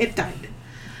 It died.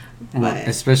 Well, But-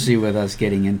 especially with us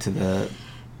getting into the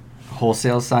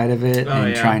wholesale side of it Oh,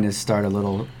 and yeah. trying to start a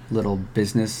little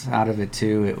business out of it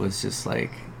too. It was just like,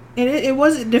 It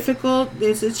was difficult.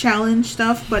 It's a challenge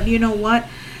stuff, but you know what?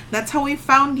 That's how we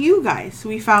found you guys.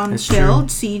 We found That's Phil, true.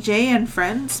 CJ, and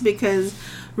friends because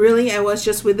really I was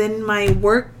just within my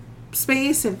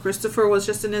workspace and Christopher was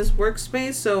just in his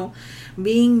workspace. So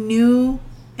being new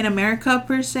in America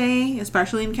per se,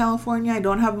 especially in California, I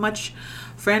don't have much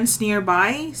friends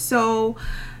nearby. So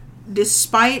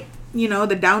despite,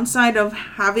 the downside of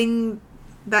having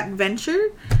that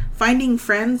venture, finding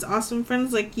friends, awesome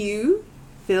friends like you,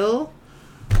 Phil,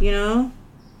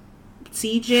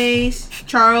 CJ,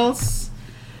 Charles,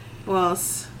 who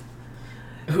else?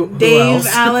 Who Dave, else?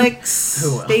 Alex,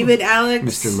 Who else? David, Alex,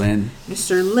 Mr. Lin.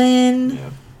 Mr. Lin, Yeah.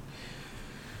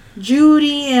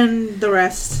 Judy, and the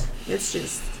rest. It's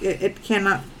just it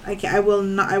cannot. I will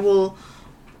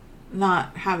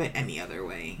not have it any other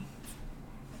way.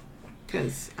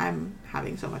 Because I'm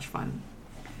having so much fun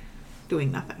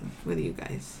doing nothing with you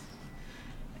guys.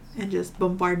 And just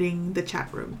bombarding the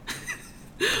chat room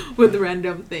with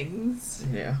random things.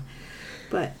 Yeah.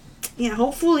 But, yeah,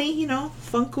 hopefully,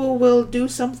 Funko will do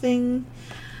something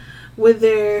with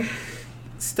their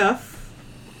stuff.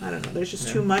 I don't know. There's just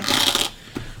Yeah. too much.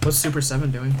 What's Super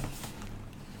 7 doing?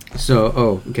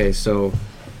 So, so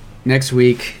next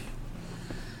week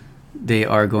they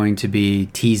are going to be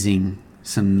teasing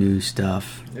some new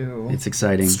stuff. Ooh. It's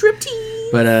exciting.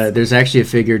 Striptease! But there's actually a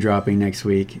figure dropping next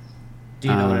week. Do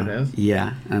you know what it is?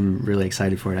 Yeah, I'm really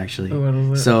excited for it actually. Oh, what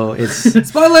is it? So it's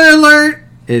Spoiler alert!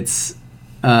 it's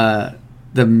the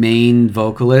main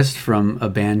vocalist from a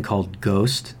band called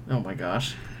Ghost. Oh my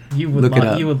gosh. You would Look it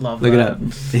up. You would love Look that. it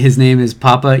up. His name is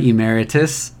Papa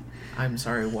Emeritus. I'm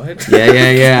sorry, what?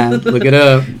 Yeah. Look it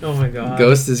up. Oh my god.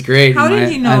 Ghost is great. How did My-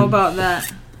 you know I'm- about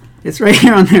that? It's right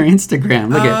here on their Instagram.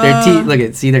 Look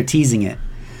at see they're teasing it.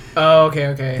 Oh,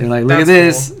 okay. They're like, look at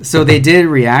That's this. So they did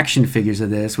reaction figures of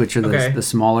this, which are Okay. the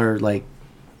smaller, like,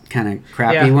 kind of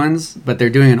crappy Yeah. ones. But they're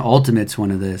doing an Ultimates one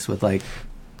of this with like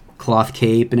cloth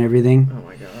cape and everything. Cool. Oh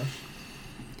my gosh.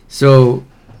 So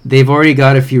they've already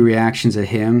got a few reactions of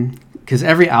him because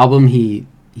every album he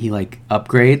like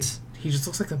upgrades. He just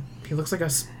looks like a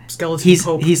skeleton He's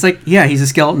pope. he's a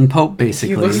skeleton pope He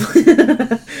basically.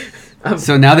 looks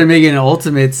So now they're making an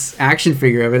Ultimates action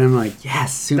figure of it. I'm like,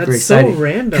 yes, super That's exciting. so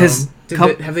random. 'Cause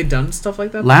Have they done stuff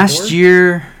like that last before?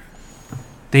 year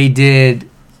they did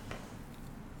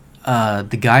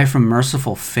the guy from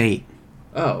Merciful Fate.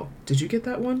 Oh, did you get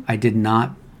that one? I did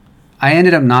not. I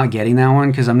ended up not getting that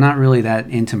one because I'm not really that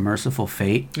into Merciful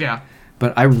Fate. Yeah.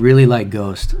 But I really like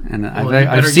Ghost, and Well,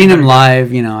 I've seen him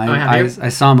live. have you? I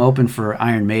saw him open for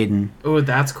Iron Maiden. Oh,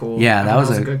 that's cool. Yeah, I that thought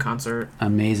was a a- good concert.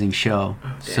 Amazing show. Oh,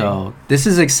 dang. So this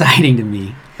is exciting to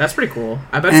me. That's pretty cool.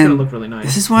 I bet it's And gonna look really nice.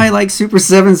 This is why I like Super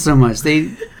 7 so much.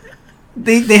 They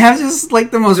have just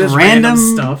like the most Just random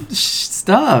random stuff.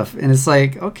 stuff, and it's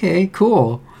like, okay,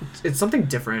 cool. it's something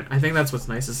different. I think that's what's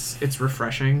nice. Is it's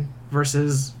refreshing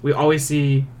versus we always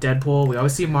see Deadpool, we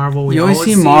always see Marvel, we You always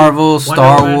see see Marvel, Wonder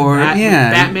Star Woman, Wars.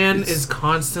 Yeah, Batman is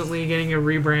constantly getting a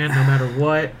rebrand no matter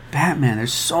what. Batman.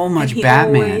 There's so much he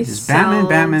Batman. always Just Batman,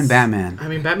 Batman, sells- Batman. I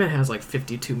mean, Batman has like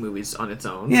 52 movies on its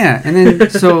own. Yeah, and then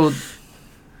so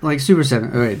like Super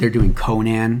 7. All right, they're doing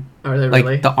Conan, Are they like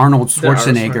really? the Arnold The Arnold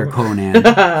Schwarzenegger Schwarzenegger. Conan.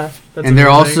 That's And they're amazing.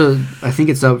 also, I think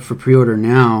it's up for pre-order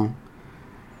now,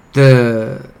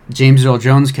 the James Earl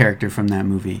Jones character from that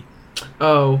movie.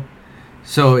 Oh,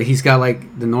 So he's got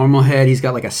like the normal head, he's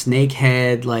got like a snake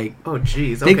head, like oh,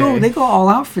 jeez. they Okay. go all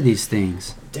out for these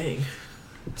things. Dang.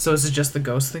 So is it just the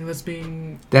ghost thing that's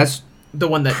being That's the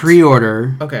one that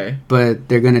pre-order, Okay. but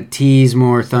they're gonna tease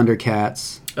more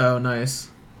Thundercats. Oh, nice.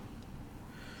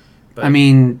 But I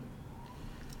mean,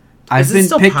 I've Is it been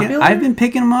still picking, popular? I've been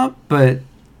picking them up, but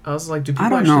I was like, do people I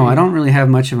don't actually, know. I don't really have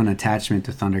much of an attachment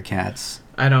to Thundercats.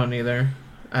 I don't either.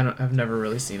 I've never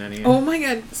really seen any. Oh my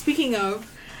god! Speaking of,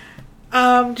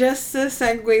 just to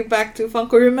segue back to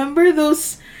Funko, remember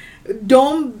those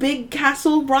dome big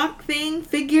castle rock thing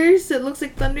figures that looks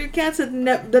like Thundercats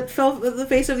that fell at the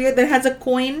face of the earth that has a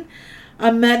coin,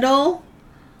 a medal.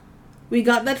 We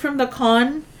got that from the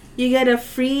con. You get a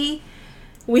free.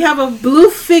 We have a blue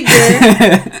figure.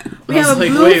 We I was have a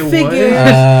like, blue wait, what? figure,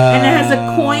 and it has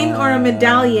a coin or a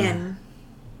medallion.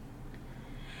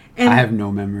 And I have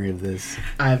no memory of this.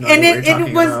 I have no and idea what you're it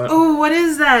talking was about. oh, what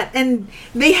is that? And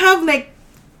they have like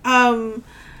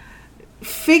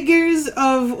figures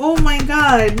of, oh my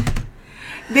god,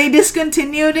 they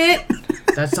discontinued it.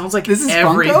 That sounds like This is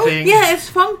Funko? everything. Yeah, it's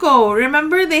Funko.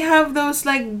 Remember they have those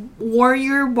like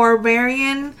warrior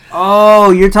barbarian.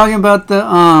 Oh, you're talking about the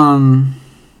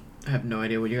I have no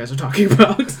idea what you guys are talking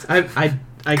about.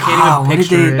 I can't God, what even did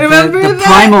picture they- it. Remember the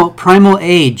that? primal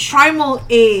age. Primal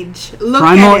Age. Look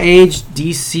Primal at it. Age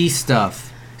DC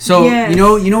stuff. So Yes.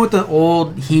 you know what the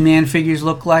old He-Man figures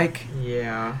look like?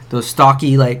 Yeah. Those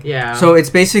stocky like. Yeah. So it's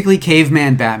basically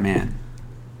caveman Batman.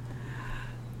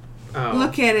 Oh.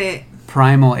 Look at it.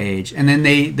 Primal Age, and then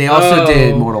they also Oh.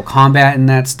 did Mortal Kombat in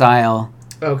that style,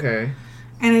 Okay.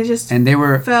 And it just and they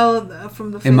were, fell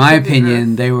from the face in my of the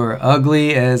opinion, earth. they were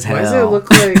ugly as hell. Why does it look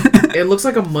like it looks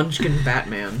like a Munchkin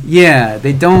Batman? Yeah,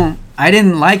 they don't. I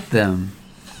didn't like them.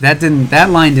 That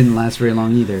line didn't last very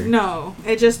long either. No,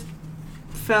 it just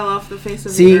fell off the face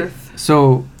of See, the earth.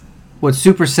 so what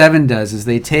Super 7 does is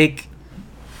they take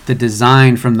the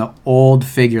design from the old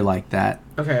figure like that,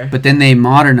 Okay. but then they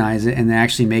modernize it and they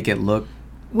actually make it look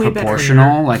Way better.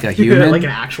 proportional, like a human. like an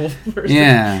actual person.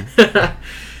 Yeah.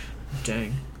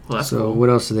 Dang. Well, that's So cool. what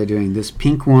else are they doing? This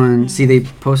pink one. See, they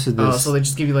posted this. Oh, so they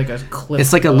just give you like a clip.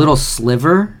 It's like a of- little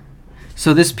sliver.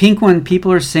 So this pink one,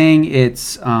 people are saying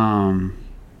it's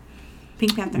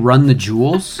Pink Panther. Run the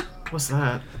Jewels. What's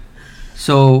that?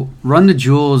 So Run the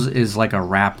Jewels is like a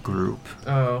rap group.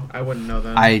 Oh, I wouldn't know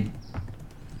that.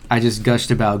 I just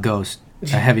gushed about Ghost, a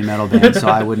heavy metal band, so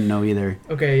I wouldn't know either.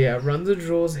 Okay, yeah. Run the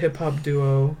Jewels hip hop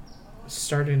duo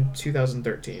started in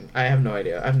 2013. I have no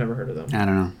idea. I've never heard of them. I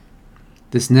don't know.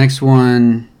 This next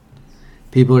one,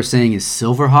 people are saying is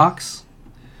Silverhawks.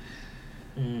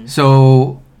 Mm.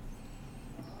 So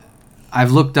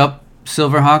I've looked up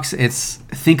Silverhawks.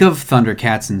 Think of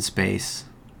Thundercats in space.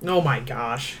 Oh my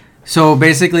gosh. So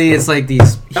basically, it's like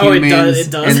these humans, Oh, it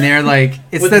does. and they're like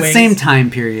it's With that wings. same time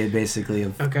period basically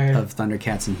of Okay.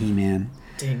 Thundercats and He-Man.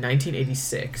 Dang,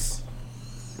 1986.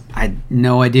 I had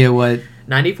no idea what,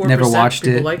 94% Never watched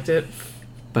people it. liked it.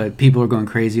 but people are going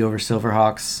crazy over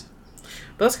Silverhawks.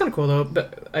 But that's kind of cool though.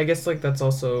 But I guess like that's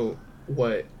also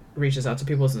what reaches out to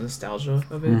people is the nostalgia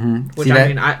of it. Mhm. Which See I that-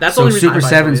 mean, that's the So only reason I Super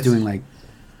buy 7's toys. doing like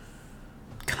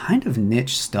kind of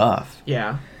niche stuff.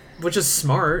 Yeah, which is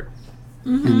smart.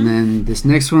 And then this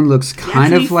next one looks They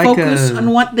kind actually of like focus a.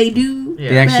 on what they do. Yeah.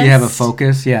 They actually have a best.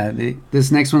 focus. Yeah,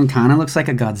 this next one kind of looks like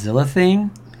a Godzilla thing.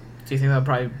 Do you think that'll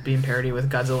probably be in parody with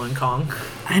Godzilla and Kong?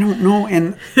 I don't know.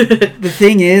 And the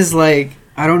thing is, like,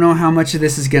 I don't know how much of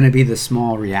this is going to be the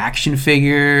small reaction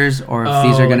figures, or if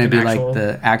these Oh, are going to like be an actual- like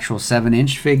the actual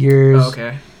 7-inch figures. Oh,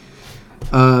 okay.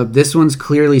 This one's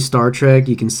clearly Star Trek.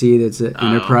 You can see that's an Oh,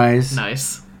 Enterprise.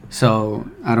 Nice. So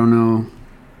I don't know.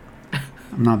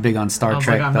 I'm not big on Star I was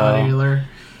Trek like, I'm though. not either.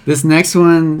 This next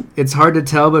one, it's hard to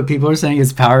tell, but people are saying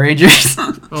it's Power Rangers.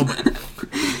 Oh, but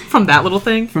from that little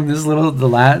thing, From this little,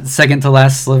 second to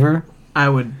last sliver. I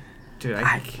would, dude.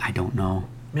 I don't know.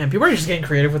 Man, people are just getting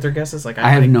creative with their guesses. Like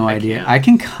I have no I idea. can't. I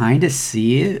can kind of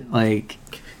see it, like,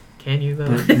 Can you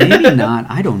though? but maybe not.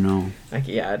 I don't know. Like,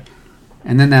 yeah.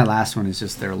 And then that last one is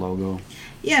just their logo.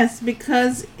 Yes,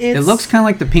 because it's It looks kind of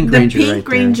like the Pink the Ranger Pink right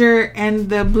there. Ranger and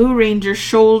the Blue Ranger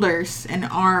shoulders and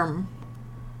arm.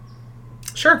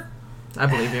 Sure. I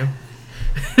believe you.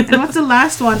 And what's the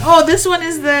last one? Oh, this one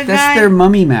is the That's guy. their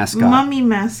mummy mascot. Mummy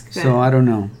mascot. So I don't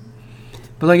know.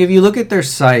 But like if you look at their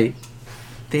site,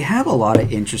 they have a lot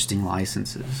of interesting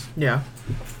licenses. Yeah.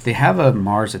 They have a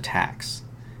Mars Attacks.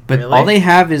 But Really? all they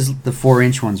have is the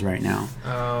 4-inch ones right now.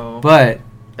 Oh. But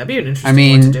that'd be an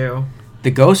interesting one to do.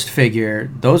 the Ghost figure,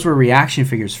 those were reaction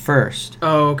figures first.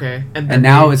 Oh, okay. And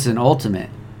now it's an ultimate.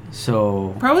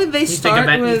 So Probably they start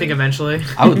with. You think eventually?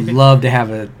 I would love to have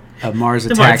a Mars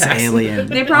The Attacks Mars Attacks. alien.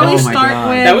 They probably Oh my start God.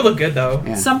 with That would look good though.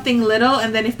 Yeah. something little,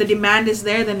 and then if the demand is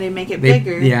there, then they make it They,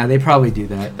 bigger. yeah, they probably do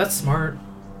that. That's smart.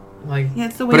 Like, Yeah,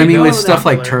 it's the way But to I mean, go with with stuff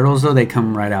that. like Turtles, though, they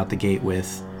come right out the gate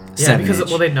with yeah, 7 because inch.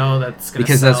 well, they know that's gonna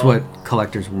Because that's sell. what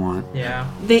collectors want. Yeah.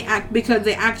 They act because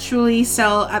they actually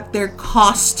sell at their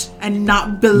cost and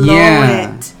not below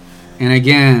Yeah. it. And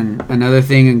again, another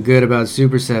thing good about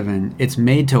Super 7, it's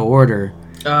made to order.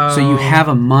 So you have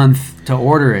a month to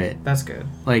order it. That's good.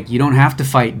 Like, you don't have to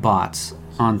fight bots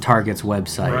on Target's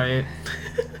website. Right.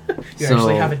 You So-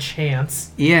 actually have a chance.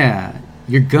 Yeah,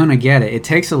 you're gonna get it. It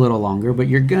takes a little longer, but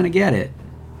you're gonna get it.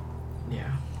 Yeah.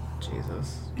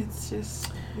 Jesus. It's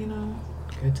just,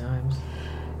 Good times.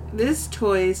 this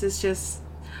toys is just.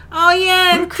 Oh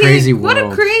yeah, What a crazy What a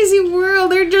world. crazy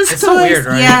world! They're just It's toys. so weird,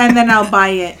 right? Yeah, and then I'll buy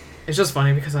it. It's just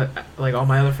funny because like all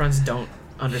my other friends don't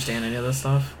understand any of this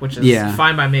stuff, which is Yeah.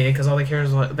 fine by me because all they care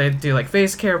is like, they do like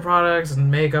face care products and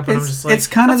makeup, and I'm just like, It's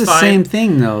kind of the that's fine. same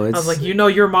thing, though. It's, I was like, you know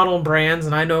your model brands,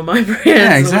 and I know my brands.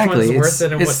 yeah, and exactly. Which one's It's, worth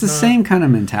it and it's what's the not. same kind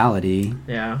of mentality.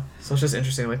 Yeah. So it's just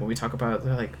interesting, like when we talk about,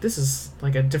 they're like, this is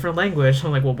like a different language.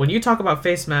 I'm like, well, when you talk about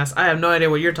face masks, I have no idea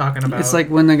what you're talking about. It's like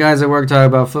when the guys at work talk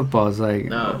about football. It's like,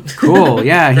 No. cool,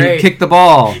 yeah, he Great. kicked the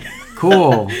ball.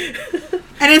 Cool.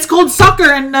 And it's called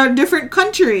soccer in a different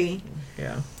country.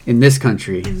 yeah. In this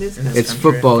country. In this In this It's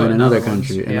country, football but in in another other ones,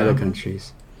 country, in yeah. other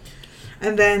countries.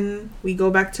 And then we go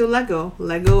back to Lego.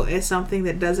 Lego is something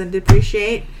that doesn't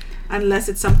depreciate unless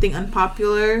it's something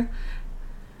unpopular.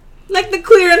 Like the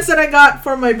clearance that I got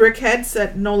for my brick heads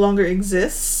that no longer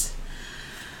exists.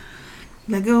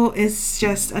 Lego is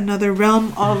just another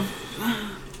realm of.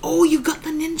 Oh, you got the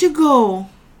Ninjago.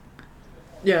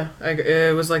 Yeah,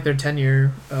 it was like their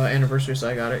 10-year anniversary, so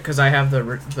I got it because I have the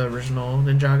original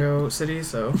Ninjago city,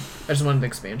 so I just wanted the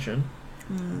expansion.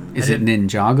 Is it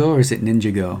Ninjago or is it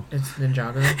Ninjago? It's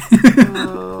Ninjago.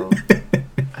 Oh.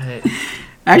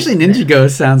 Actually, Ninjago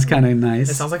sounds kind of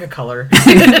nice. It sounds like a color.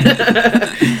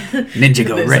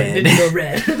 Ninjago It's Red. Ninjago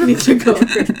red. Ninjago.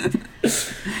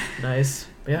 Nice.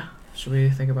 Yeah. Should we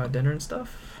think about dinner and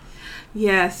stuff?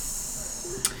 Yes.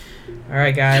 All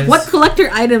right, guys. What collector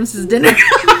items is dinner?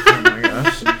 Oh my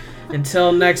gosh.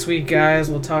 Until next week, guys.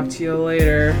 We'll talk to you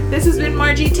later. This has been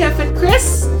Margie, Tiff, and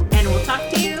Chris, and we'll talk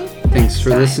to you. Thanks for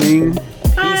listening.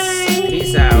 Bye.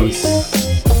 Peace out. Peace.